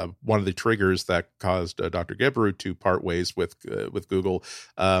was one of the triggers that caused Dr. Gebru to part ways with Google,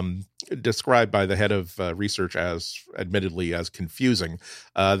 described by the head of research as, admittedly, as confusing.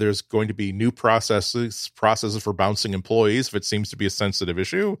 There's going to be new processes for bouncing employees if it seems to be a sensitive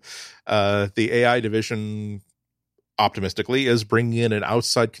issue. The AI division, optimistically, is bringing in an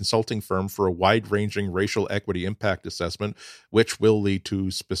outside consulting firm for a wide-ranging racial equity impact assessment, which will lead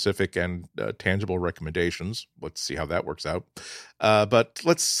to specific and tangible recommendations. Let's see how that works out. But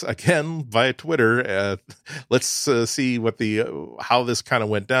let's, again, via Twitter, let's see what how this kind of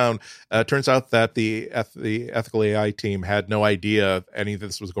went down. Turns out that the ethical AI team had no idea any of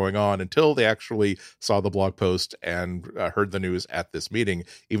this was going on until they actually saw the blog post and heard the news at this meeting,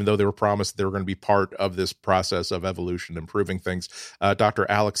 even though they were promised they were going to be part of this process of evolution, improving things. Dr.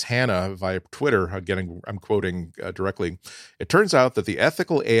 Alex Hanna via Twitter, again, I'm quoting directly, it turns out that the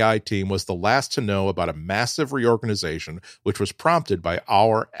ethical AI team was the last to know about a massive reorganization, which was prompted by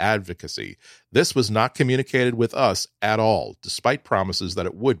our advocacy. This was not communicated with us at all, despite promises that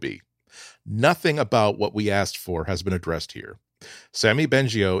it would be. Nothing about what we asked for has been addressed here. Sami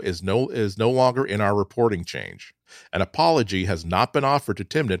Bengio is no longer in our reporting change. An apology has not been offered to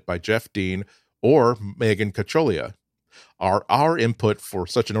Timnit by Jeff Dean or Megan Cacholia. Our input for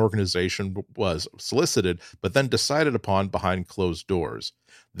such an organization was solicited, but then decided upon behind closed doors.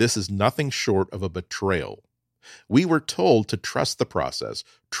 This is nothing short of a betrayal. We were told to trust the process,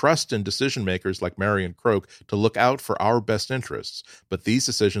 trust in decision makers like Marion Croak to look out for our best interests, but these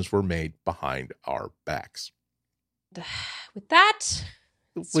decisions were made behind our backs. With that,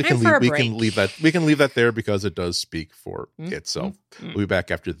 we can leave that there because it does speak for itself. We'll be back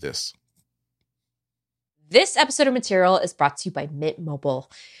after this. This episode of Material is brought to you by Mint Mobile.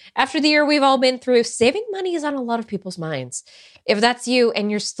 After the year we've all been through, saving money is on a lot of people's minds. If that's you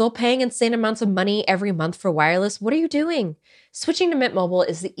and you're still paying insane amounts of money every month for wireless, what are you doing? Switching to Mint Mobile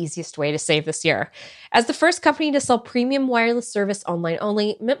is the easiest way to save this year. As the first company to sell premium wireless service online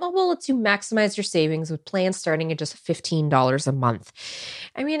only, Mint Mobile lets you maximize your savings with plans starting at just $15 a month.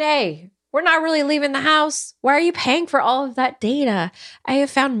 I mean, hey, we're not really leaving the house. Why are you paying for all of that data? I have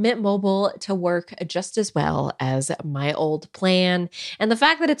found Mint Mobile to work just as well as my old plan. And the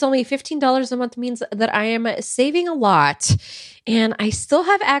fact that it's only $15 a month means that I am saving a lot. And I still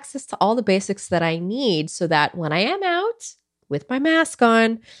have access to all the basics that I need so that when I am out with my mask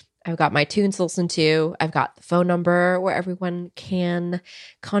on, I've got my tunes to listen to. I've got the phone number where everyone can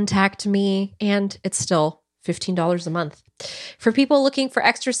contact me. And it's still $15 a month. For people looking for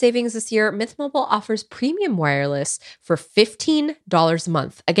extra savings this year, Mint Mobile offers premium wireless for $15 a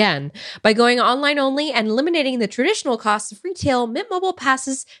month. Again, by going online only and eliminating the traditional costs of retail, Mint Mobile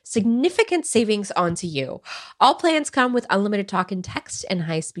passes significant savings on to you. All plans come with unlimited talk and text and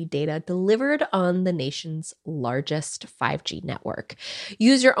high-speed data delivered on the nation's largest 5G network.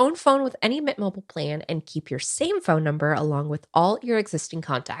 Use your own phone with any Mint Mobile plan and keep your same phone number along with all your existing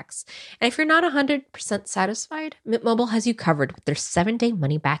contacts. And if you're not 100% satisfied, Mint Mobile has you covered with their 7-day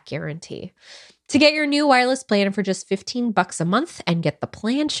money-back guarantee. To get your new wireless plan for just $15 a month and get the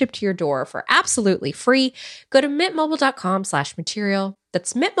plan shipped to your door for absolutely free, go to mintmobile.com/material.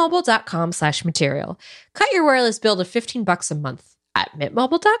 That's mintmobile.com/material. Cut your wireless bill to $15 a month at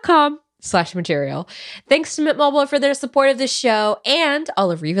mintmobile.com/material. Thanks to Mint Mobile for their support of this show and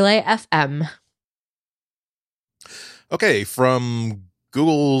all of Relay FM. Okay, from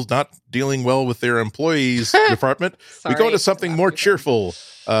Google's not dealing well with their employees department, we go to something more cheerful.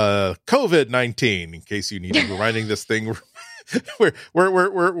 COVID-19, in case you need reminding this thing.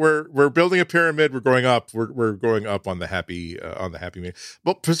 we're building a pyramid. We're going up. We're going up on the happy meter.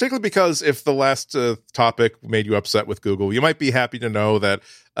 Well, particularly because if the last topic made you upset with Google, you might be happy to know that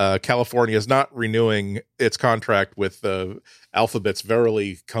California is not renewing its contract with Alphabet's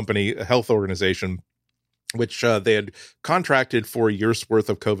Verily company, a health organization, which they had contracted for a year's worth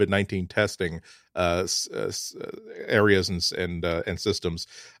of COVID-19 testing areas and systems.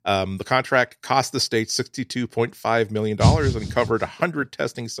 The contract cost the state $62.5 million and covered 100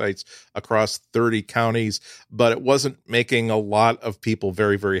 testing sites across 30 counties, but it wasn't making a lot of people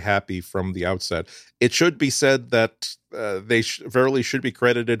very, very happy from the outset. It should be said that Verily should be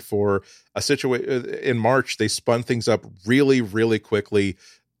credited for a situation. In March, they spun things up really, really quickly,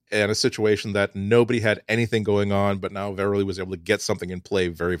 in a situation that nobody had anything going on, but now Verily was able to get something in play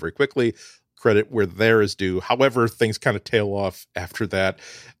very, very quickly. Credit where there is due. However, things kind of tail off after that.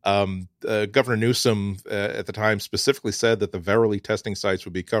 Governor Newsom at the time specifically said that the Verily testing sites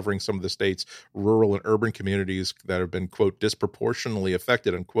would be covering some of the state's rural and urban communities that have been, quote, disproportionately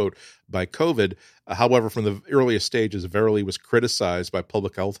affected, unquote, by COVID. However, from the earliest stages, Verily was criticized by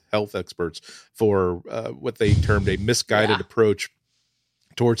public health experts for what they termed a misguided approach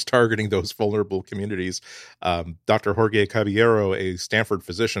towards targeting those vulnerable communities. Dr. Jorge Caballero, a Stanford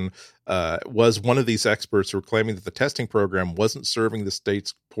physician, was one of these experts who were claiming that the testing program wasn't serving the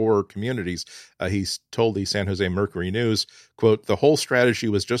state's poorer communities. He's told the San Jose Mercury News, quote, "The whole strategy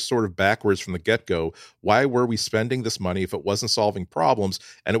was just sort of backwards from the get-go. Why were we spending this money if it wasn't solving problems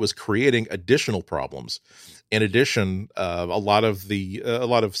and it was creating additional problems?" In addition, a lot of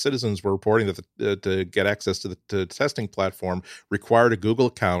citizens were reporting that to get access to the testing platform required a Google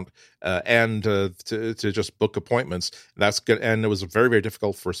account and to just book appointments. That's good, and it was very, very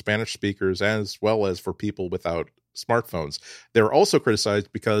difficult for Spanish speakers as well as for people without smartphones. They were also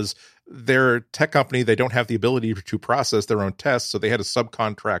criticized because their tech company, they don't have the ability to process their own tests, so they had to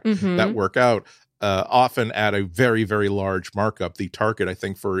subcontract that work out. Often at a very, very large markup. The target, I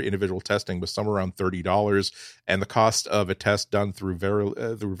think, for individual testing was somewhere around $30, and the cost of a test done through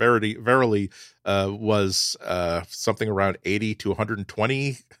Verily was something around $80 to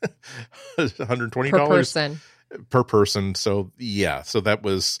 $120 per person. So that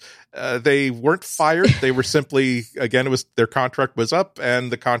was they weren't fired. They were simply, again, it was their contract was up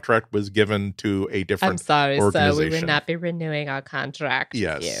and the contract was given to a different organization. So we would not be renewing our contract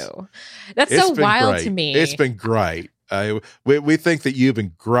with you. That's It's so been wild great. to me. It's been great. We think that you've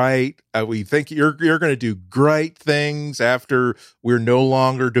been great. We think you're going to do great things after we're no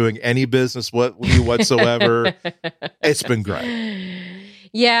longer doing any business with you whatsoever. It's been great.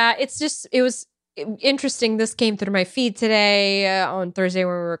 Yeah, it was interesting. This came through my feed today on Thursday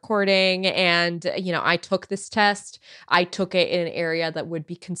when we were recording, and I took this test. I took it in an area that would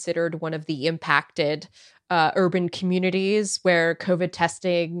be considered one of the impacted urban communities where COVID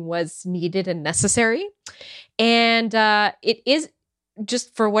testing was needed and necessary. And it is,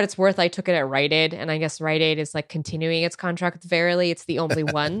 just for what it's worth, I took it at Rite Aid, and I guess Rite Aid is like continuing its contract with Verily. It's the only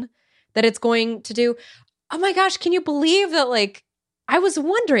one that it's going to do. Oh my gosh, can you believe that? Like, I was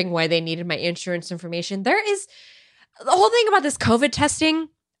wondering why they needed my insurance information. There is the whole thing about this COVID testing.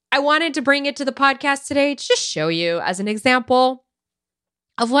 I wanted to bring it to the podcast today to just show you as an example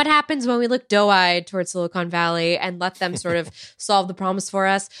of what happens when we look doe-eyed towards Silicon Valley and let them sort of solve the problems for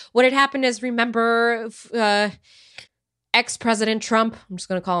us. What had happened is, remember ex-President Trump, I'm just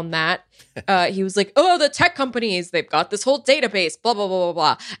going to call him that, he was like, oh, the tech companies, they've got this whole database, blah, blah, blah,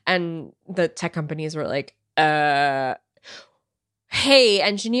 blah, blah. And the tech companies were like, hey,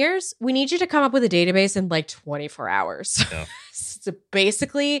 engineers, we need you to come up with a database in like 24 hours. Yeah. So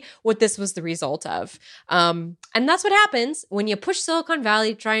basically what this was the result of. And that's what happens when you push Silicon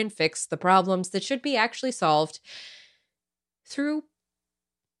Valley to try and fix the problems that should be actually solved through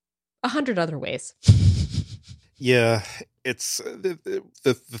 100 other ways. Yeah, it's the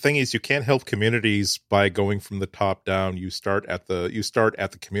thing is, you can't help communities by going from the top down. You start at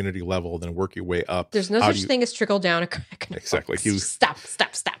the community level, then work your way up. There's no such thing as trickle down economics. Exactly. Stop.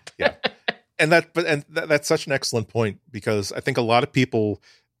 Yeah, and that's such an excellent point, because I think a lot of people.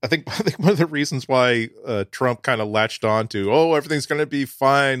 I think one of the reasons why Trump kind of latched on to, everything's going to be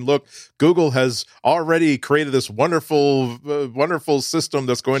fine. Look, Google has already created this wonderful system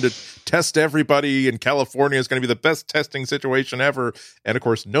that's going to test everybody in California. It's going to be the best testing situation ever. And of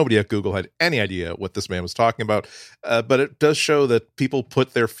course, nobody at Google had any idea what this man was talking about. But it does show that people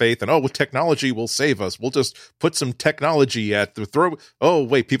put their faith in, well, technology will save us. We'll just put some technology at the throw. Oh,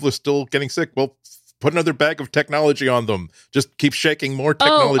 wait, people are still getting sick. Well, put another bag of technology on them. Just keep shaking more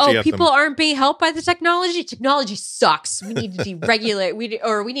technology at them. People aren't being helped by the technology. Technology sucks. We need to deregulate.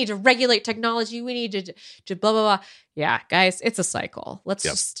 We need to regulate technology. We need to blah blah blah. Yeah, guys, it's a cycle. Let's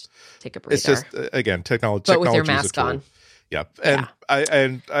just take a breather. It's just again technology, but with your mask on. Yeah, and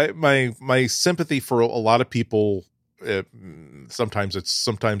I my sympathy for a lot of people. Sometimes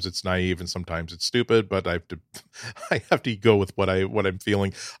it's naive and sometimes it's stupid, but I have to go with what I'm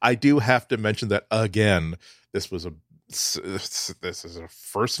feeling. I do have to mention that again. This is a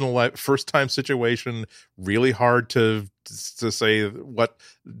first time situation. Really hard to say what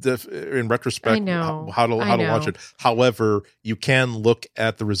in retrospect how to launch it. However, you can look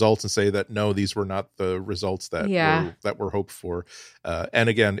at the results and say that no, these were not the results that were hoped for. And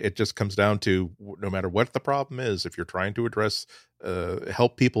again, it just comes down to no matter what the problem is, if you're trying to address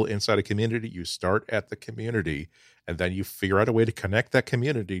help people inside a community, you start at the community. And then you figure out a way to connect that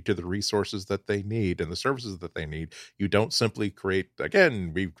community to the resources that they need and the services that they need. You don't simply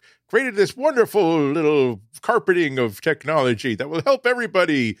we've created this wonderful little carpeting of technology that will help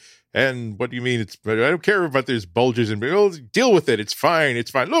everybody. And what do you mean? I don't care about these bulges and deal with it. It's fine. It's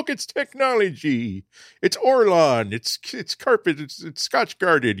fine. Look, it's technology. It's Orlon. It's carpet. It's Scotch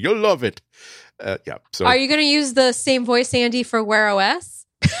guarded. You'll love it. So, are you going to use the same voice, Andy, for Wear OS?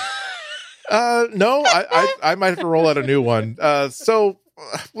 No, I might have to roll out a new one. So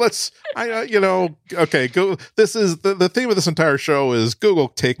let's, okay, go. This is the theme of this entire show is Google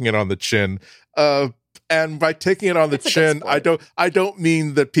taking it on the chin. And by taking it on the chin, I don't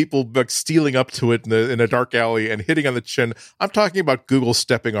mean that people like stealing up to it in a dark alley and hitting on the chin. I'm talking about Google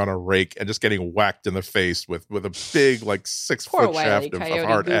stepping on a rake and just getting whacked in the face with a big like 6-foot shaft of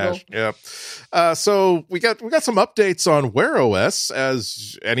hard Google. Ash. Yeah. So we got some updates on Wear OS.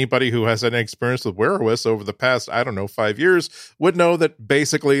 As anybody who has any experience with Wear OS over the past 5 years would know that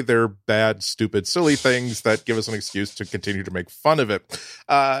basically they're bad, stupid, silly things that give us an excuse to continue to make fun of it.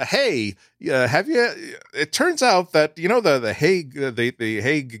 Hey. Have you? It turns out that the Hey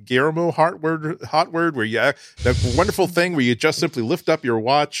Guillermo hot word where that wonderful thing where you just simply lift up your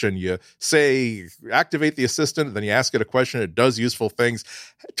watch and you say activate the assistant and then you ask it a question. It does useful things.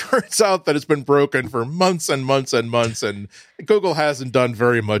 It turns out that it's been broken for months and months and months, and Google hasn't done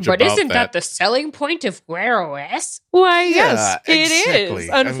very much about that. But isn't that the selling point of Wear OS? Why, yes, exactly. It is.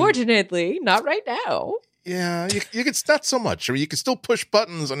 Unfortunately, not right now. Yeah, you can not so much. I mean, you can still push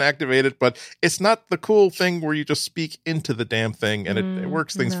buttons and activate it, but it's not the cool thing where you just speak into the damn thing and it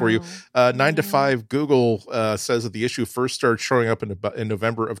works things for you. 9 to 5 Google says that the issue first started showing up in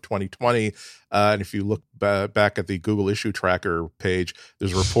November of 2020. And if you look back at the Google issue tracker page,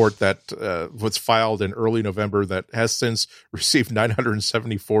 there's a report that was filed in early November that has since received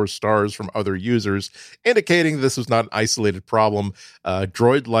 974 stars from other users, indicating this was not an isolated problem.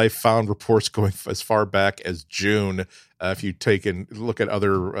 Droid Life found reports going as far back as June. If you take and look at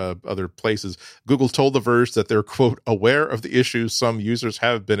other places, Google told The Verge that they're, quote, aware of the issues some users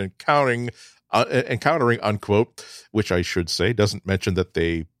have been encountering, unquote, which I should say doesn't mention that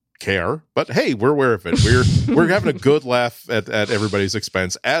they care, but hey, we're aware of it. We're having a good laugh at everybody's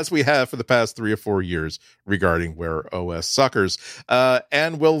expense, as we have for the past 3 or 4 years regarding Wear OS suckers.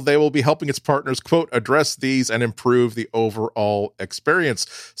 And they will be helping its partners, quote, address these and improve the overall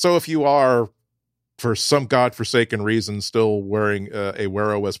experience. So if you are, for some godforsaken reason, still wearing a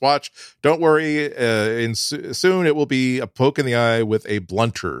Wear OS watch, don't worry. Soon it will be a poke in the eye with a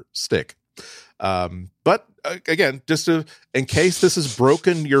blunter stick. But again, just in case this has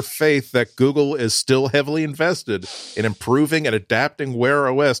broken your faith that Google is still heavily invested in improving and adapting Wear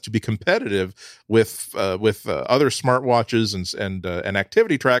OS to be competitive with other smartwatches and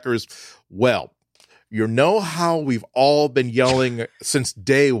activity trackers, well, you know how we've all been yelling since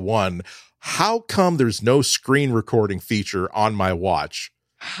day one. How come there's no screen recording feature on my watch?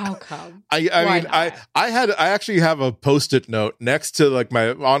 How come? I actually have a Post-it note next to like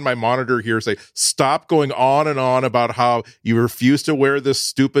on my monitor here say, stop going on and on about how you refuse to wear this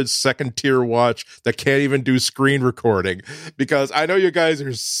stupid second tier watch that can't even do screen recording, because I know you guys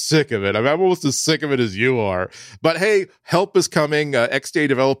are sick of it. I'm almost as sick of it as you are. But hey, help is coming. XDA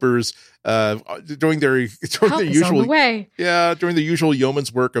developers during the usual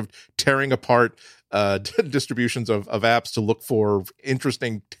yeoman's work of tearing apart distributions of apps to look for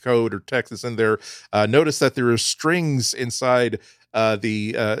interesting code or text that's in there. Notice that there are strings inside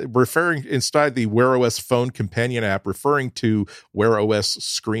inside the Wear OS phone companion app referring to Wear OS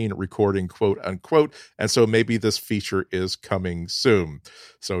screen recording, quote unquote. And so maybe this feature is coming soon.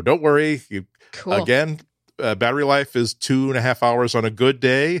 So don't worry. Cool. Again, battery life is 2.5 hours on a good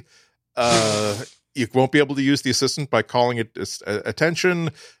day. You won't be able to use the assistant by calling it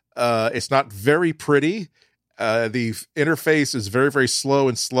attention. It's not very pretty. The interface is very, very slow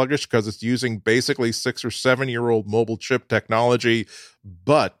and sluggish because it's using basically 6 or 7-year-old mobile chip technology.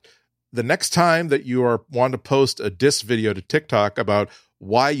 But the next time that you want to post a diss video to TikTok about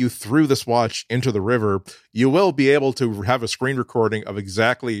why you threw this watch into the river, you will be able to have a screen recording of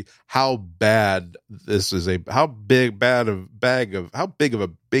exactly how bad this is, how big of a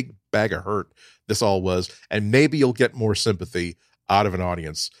big bag of hurt this all was, and maybe you'll get more sympathy out of an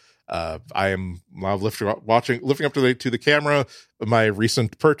audience. I am now lifting up to the camera my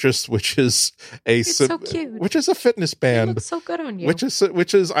recent purchase, which is so cute. which is a fitness band. It looks so good on you.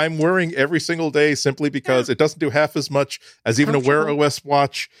 Which is I'm wearing every single day simply because it doesn't do half as much as even a Wear OS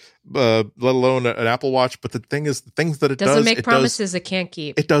watch, let alone an Apple Watch. But the thing is, the things that it doesn't make promises it can't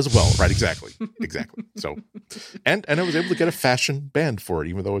keep. It does well, right? Exactly. So, and I was able to get a fashion band for it,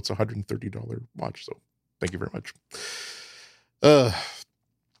 even though it's a $130 watch. So, thank you very much.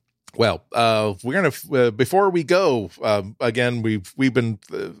 Well, we're gonna before we go. Again, you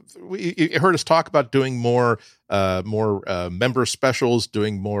heard us talk about doing more member specials,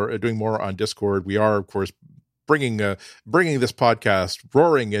 doing more on Discord. We are, of course, bringing this podcast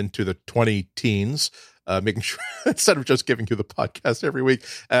roaring into the 20 teens. Making sure instead of just giving you the podcast every week,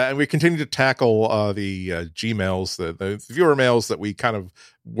 and we continue to tackle the Gmails, the viewer mails that we kind of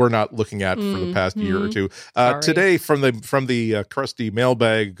were not looking at for the past year or two. Today, from the crusty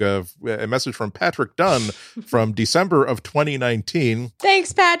mailbag, a message from Patrick Dunn from December of 2019.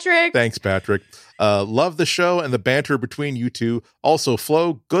 Thanks, Patrick. Love the show and the banter between you two. Also,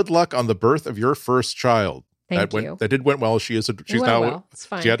 Flo, good luck on the birth of your first child. Thank you. That went well. She's now well. It's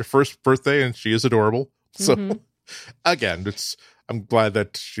fine. She had her first birthday and she is adorable. So again, I'm glad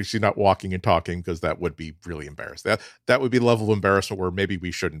that she's not walking and talking, because that would be really embarrassing. That would be a level of embarrassment where maybe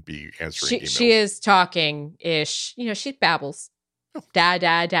we shouldn't be answering emails. She is talking ish. She babbles. Da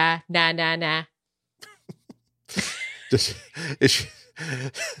da da na na na. Is she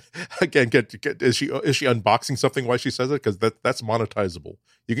again? Is she unboxing something while she says it? Because that's monetizable.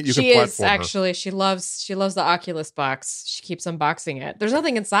 You can platform her. Actually. She loves the Oculus box. She keeps unboxing it. There's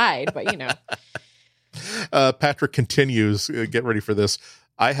nothing inside, but Patrick continues, get ready for this.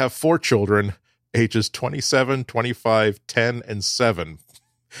 I have 4 children, ages 27, 25, 10, and 7.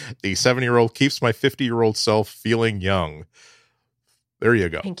 The 7-year-old keeps my 50-year-old self feeling young. There you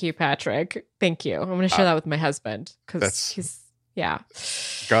go. Thank you, Patrick. Thank you. I'm going to share that with my husband, because he's, yeah.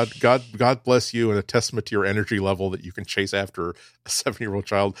 God bless you, and a testament to your energy level that you can chase after a 7-year-old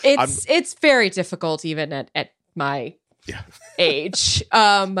child. It's very difficult even at my age.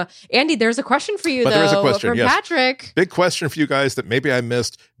 Andy, there's a question for you, there is a question, from Patrick. Big question for you guys that maybe I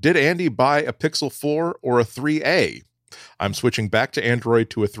missed. Did Andy buy a Pixel 4 or a 3A? I'm switching back to Android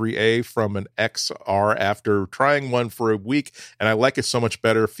to a 3A from an XR after trying one for a week, and I like it so much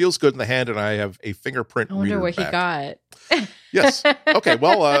better. Feels good in the hand, and I have a fingerprint reader. I wonder what he got. Yes. Okay.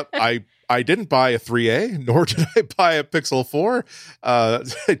 Well, I didn't buy a 3A, nor did I buy a Pixel 4.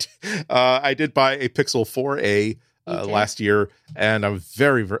 I did buy a Pixel 4A last year, and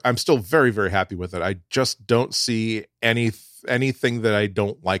I'm still very, very happy with it. I just don't see anything that I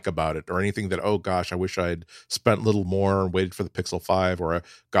don't like about it, or anything that, oh gosh, I wish I'd spent a little more and waited for the Pixel 5, or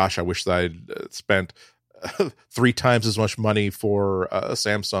gosh, I wish that I'd spent 3 times as much money for a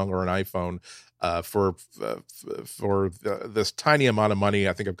Samsung or an iPhone. For this tiny amount of money,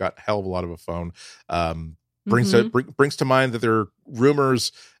 I think I've got a hell of a lot of a phone. Brings to mind that there are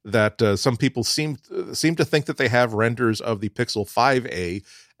rumors that some people seem to think that they have renders of the Pixel 5A,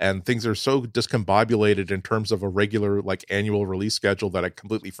 and things are so discombobulated in terms of a regular annual release schedule that I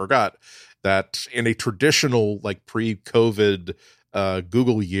completely forgot that in a traditional pre-COVID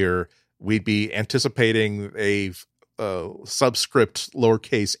Google year, we'd be anticipating a subscript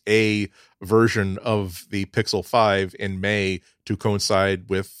lowercase a version of the Pixel 5 in May to coincide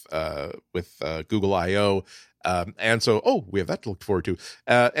with Google I/O. And so, we have that to look forward to.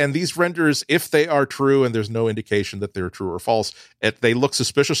 And these renders, if they are true, and there's no indication that they're true or false, they look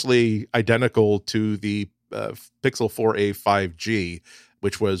suspiciously identical to the Pixel 4a 5G,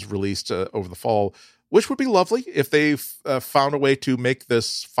 which was released over the fall, which would be lovely if they found a way to make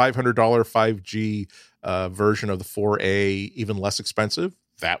this $500 5G version of the 4A even less expensive.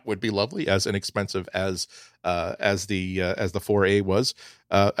 That would be lovely, as inexpensive as the 4A was.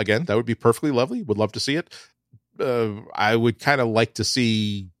 Again, that would be perfectly lovely. Would love to see it. I would kind of like to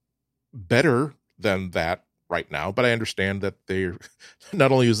see better than that right now, but I understand that they're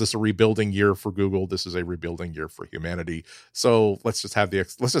not only is this a rebuilding year for Google, this is a rebuilding year for humanity. So let's just have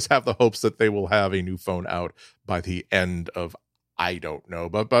the hopes that they will have a new phone out by the end of I don't know,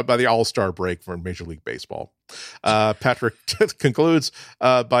 but by the All-Star break for Major League Baseball. Patrick concludes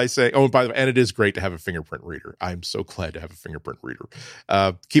by saying, oh, by the way, and it is great to have a fingerprint reader. I'm so glad to have a fingerprint reader.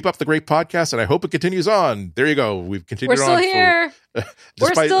 Keep up the great podcast, and I hope it continues on. There you go. We've continued on. We're still here.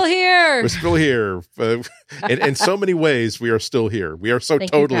 We're still here. We're still here. In so many ways, we are still here. We are so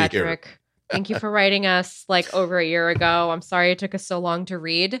Thank totally you, Patrick. here. Thank you for writing us like over a year ago. I'm sorry it took us so long to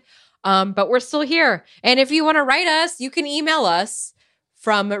read. But we're still here. And if you want to write us, you can email us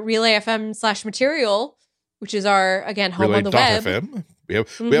from RelayFM/material, which is our, again, home on the web. FM. We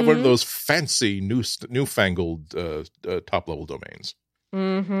have one of those fancy newfangled top-level domains.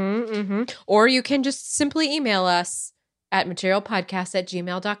 Or you can just simply email us at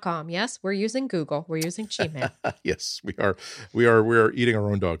materialpodcast@gmail.com. Yes, we're using Google. We're using Gmail. Yes, we are eating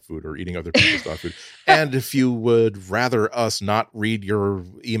our own dog food or eating other people's dog food. And if you would rather us not read your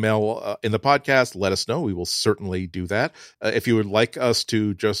email in the podcast, let us know. We will certainly do that. If you would like us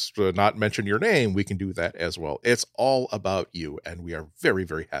to just not mention your name, we can do that as well. It's all about you, and we are very,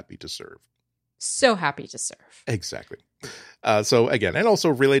 very happy to serve. So happy to serve. Exactly. So again, and also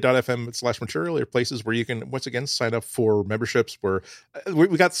relay.fm/material are places where you can once again sign up for memberships where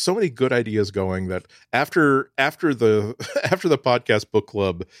we got so many good ideas going that after the podcast book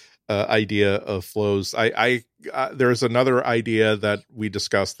club idea of Flo's, I there's another idea that we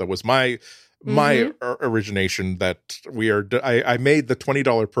discussed that was my origination that I made the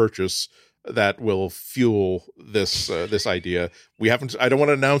 $20 purchase that will fuel this idea. We haven't. I don't want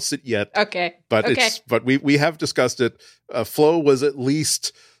to announce it yet. Okay. But we have discussed it. Flo was at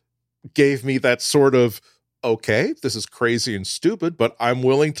least gave me that sort of, okay, this is crazy and stupid, but I'm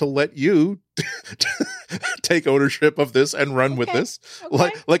willing to let you take ownership of this and run with this,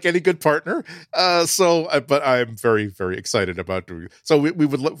 like any good partner. But I'm very, very excited about doing. So we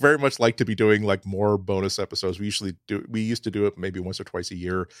would very much like to be doing like more bonus episodes. We used to do it maybe once or twice a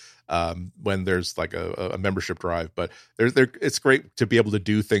year when there's like a membership drive. But it's great to be able to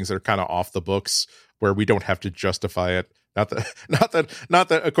do things that are kind of off the books where we don't have to justify it. Not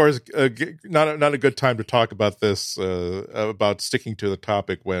that. Of course, not a good time to talk about this about sticking to the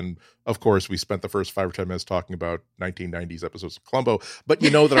topic when, of course, we spent the first 5 or 10 minutes talking about 1990s episodes of Columbo. But you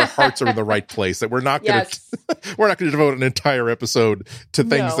know that our hearts are in the right place. That we're not going to devote an entire episode to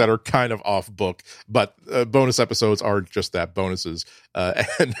things that are kind of off book. But bonus episodes are just that, bonuses,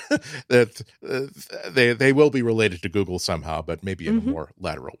 and that they will be related to Google somehow, but maybe in a more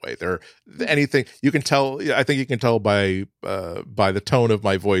lateral way. Anything you can tell. I think you can tell by the tone of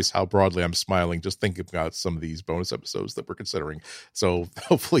my voice how broadly I'm smiling just thinking about some of these bonus episodes that we're considering. So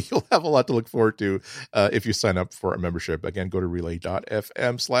hopefully you'll have a lot to look forward to if you sign up for a membership. Again, go to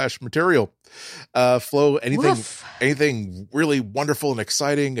relay.fm/material. Flo, anything really wonderful and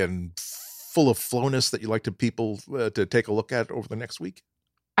exciting and full of flowness that you'd like to people to take a look at over the next week?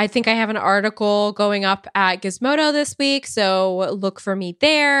 I think I have an article going up at Gizmodo this week, so look for me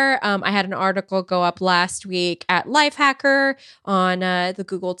there. I had an article go up last week at Lifehacker on the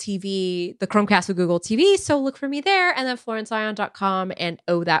Google TV, the Chromecast with Google TV, so look for me there. And then FlorenceIon.com and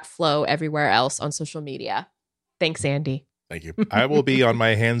Oh That Flo everywhere else on social media. Thanks, Andy. Thank you. I will be on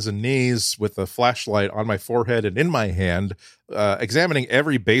my hands and knees with a flashlight on my forehead and in my hand, examining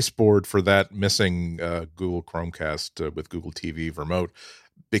every baseboard for that missing Google Chromecast with Google TV remote.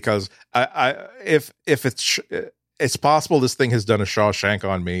 Because if it's possible this thing has done a Shawshank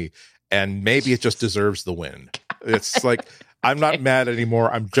on me, and maybe it just deserves the win. It's like I'm not mad anymore.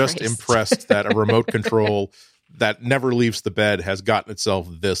 I'm just impressed that a remote control that never leaves the bed has gotten itself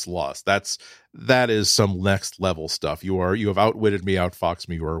this lost. That is some next level stuff. You have outwitted me, outfoxed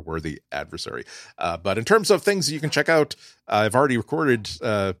me. You are a worthy adversary. But in terms of things you can check out, I've already recorded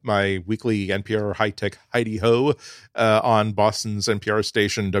my weekly NPR High Tech Heidi Ho on Boston's NPR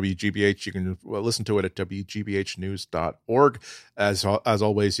station WGBH. You can listen to it at wgbhnews.org. As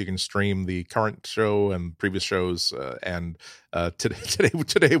always, you can stream the current show and previous shows. And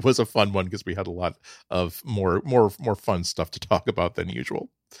today was a fun one because we had a lot of more fun stuff to talk about than usual.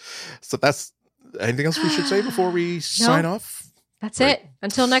 So that's anything else we should say before we sign off? That's it.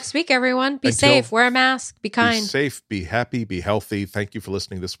 Until next week, everyone. Be safe. Wear a mask. Be kind. Be safe. Be happy. Be healthy. Thank you for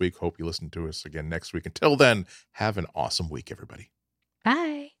listening this week. Hope you listen to us again next week. Until then, have an awesome week, everybody.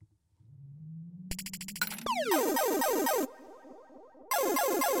 Bye.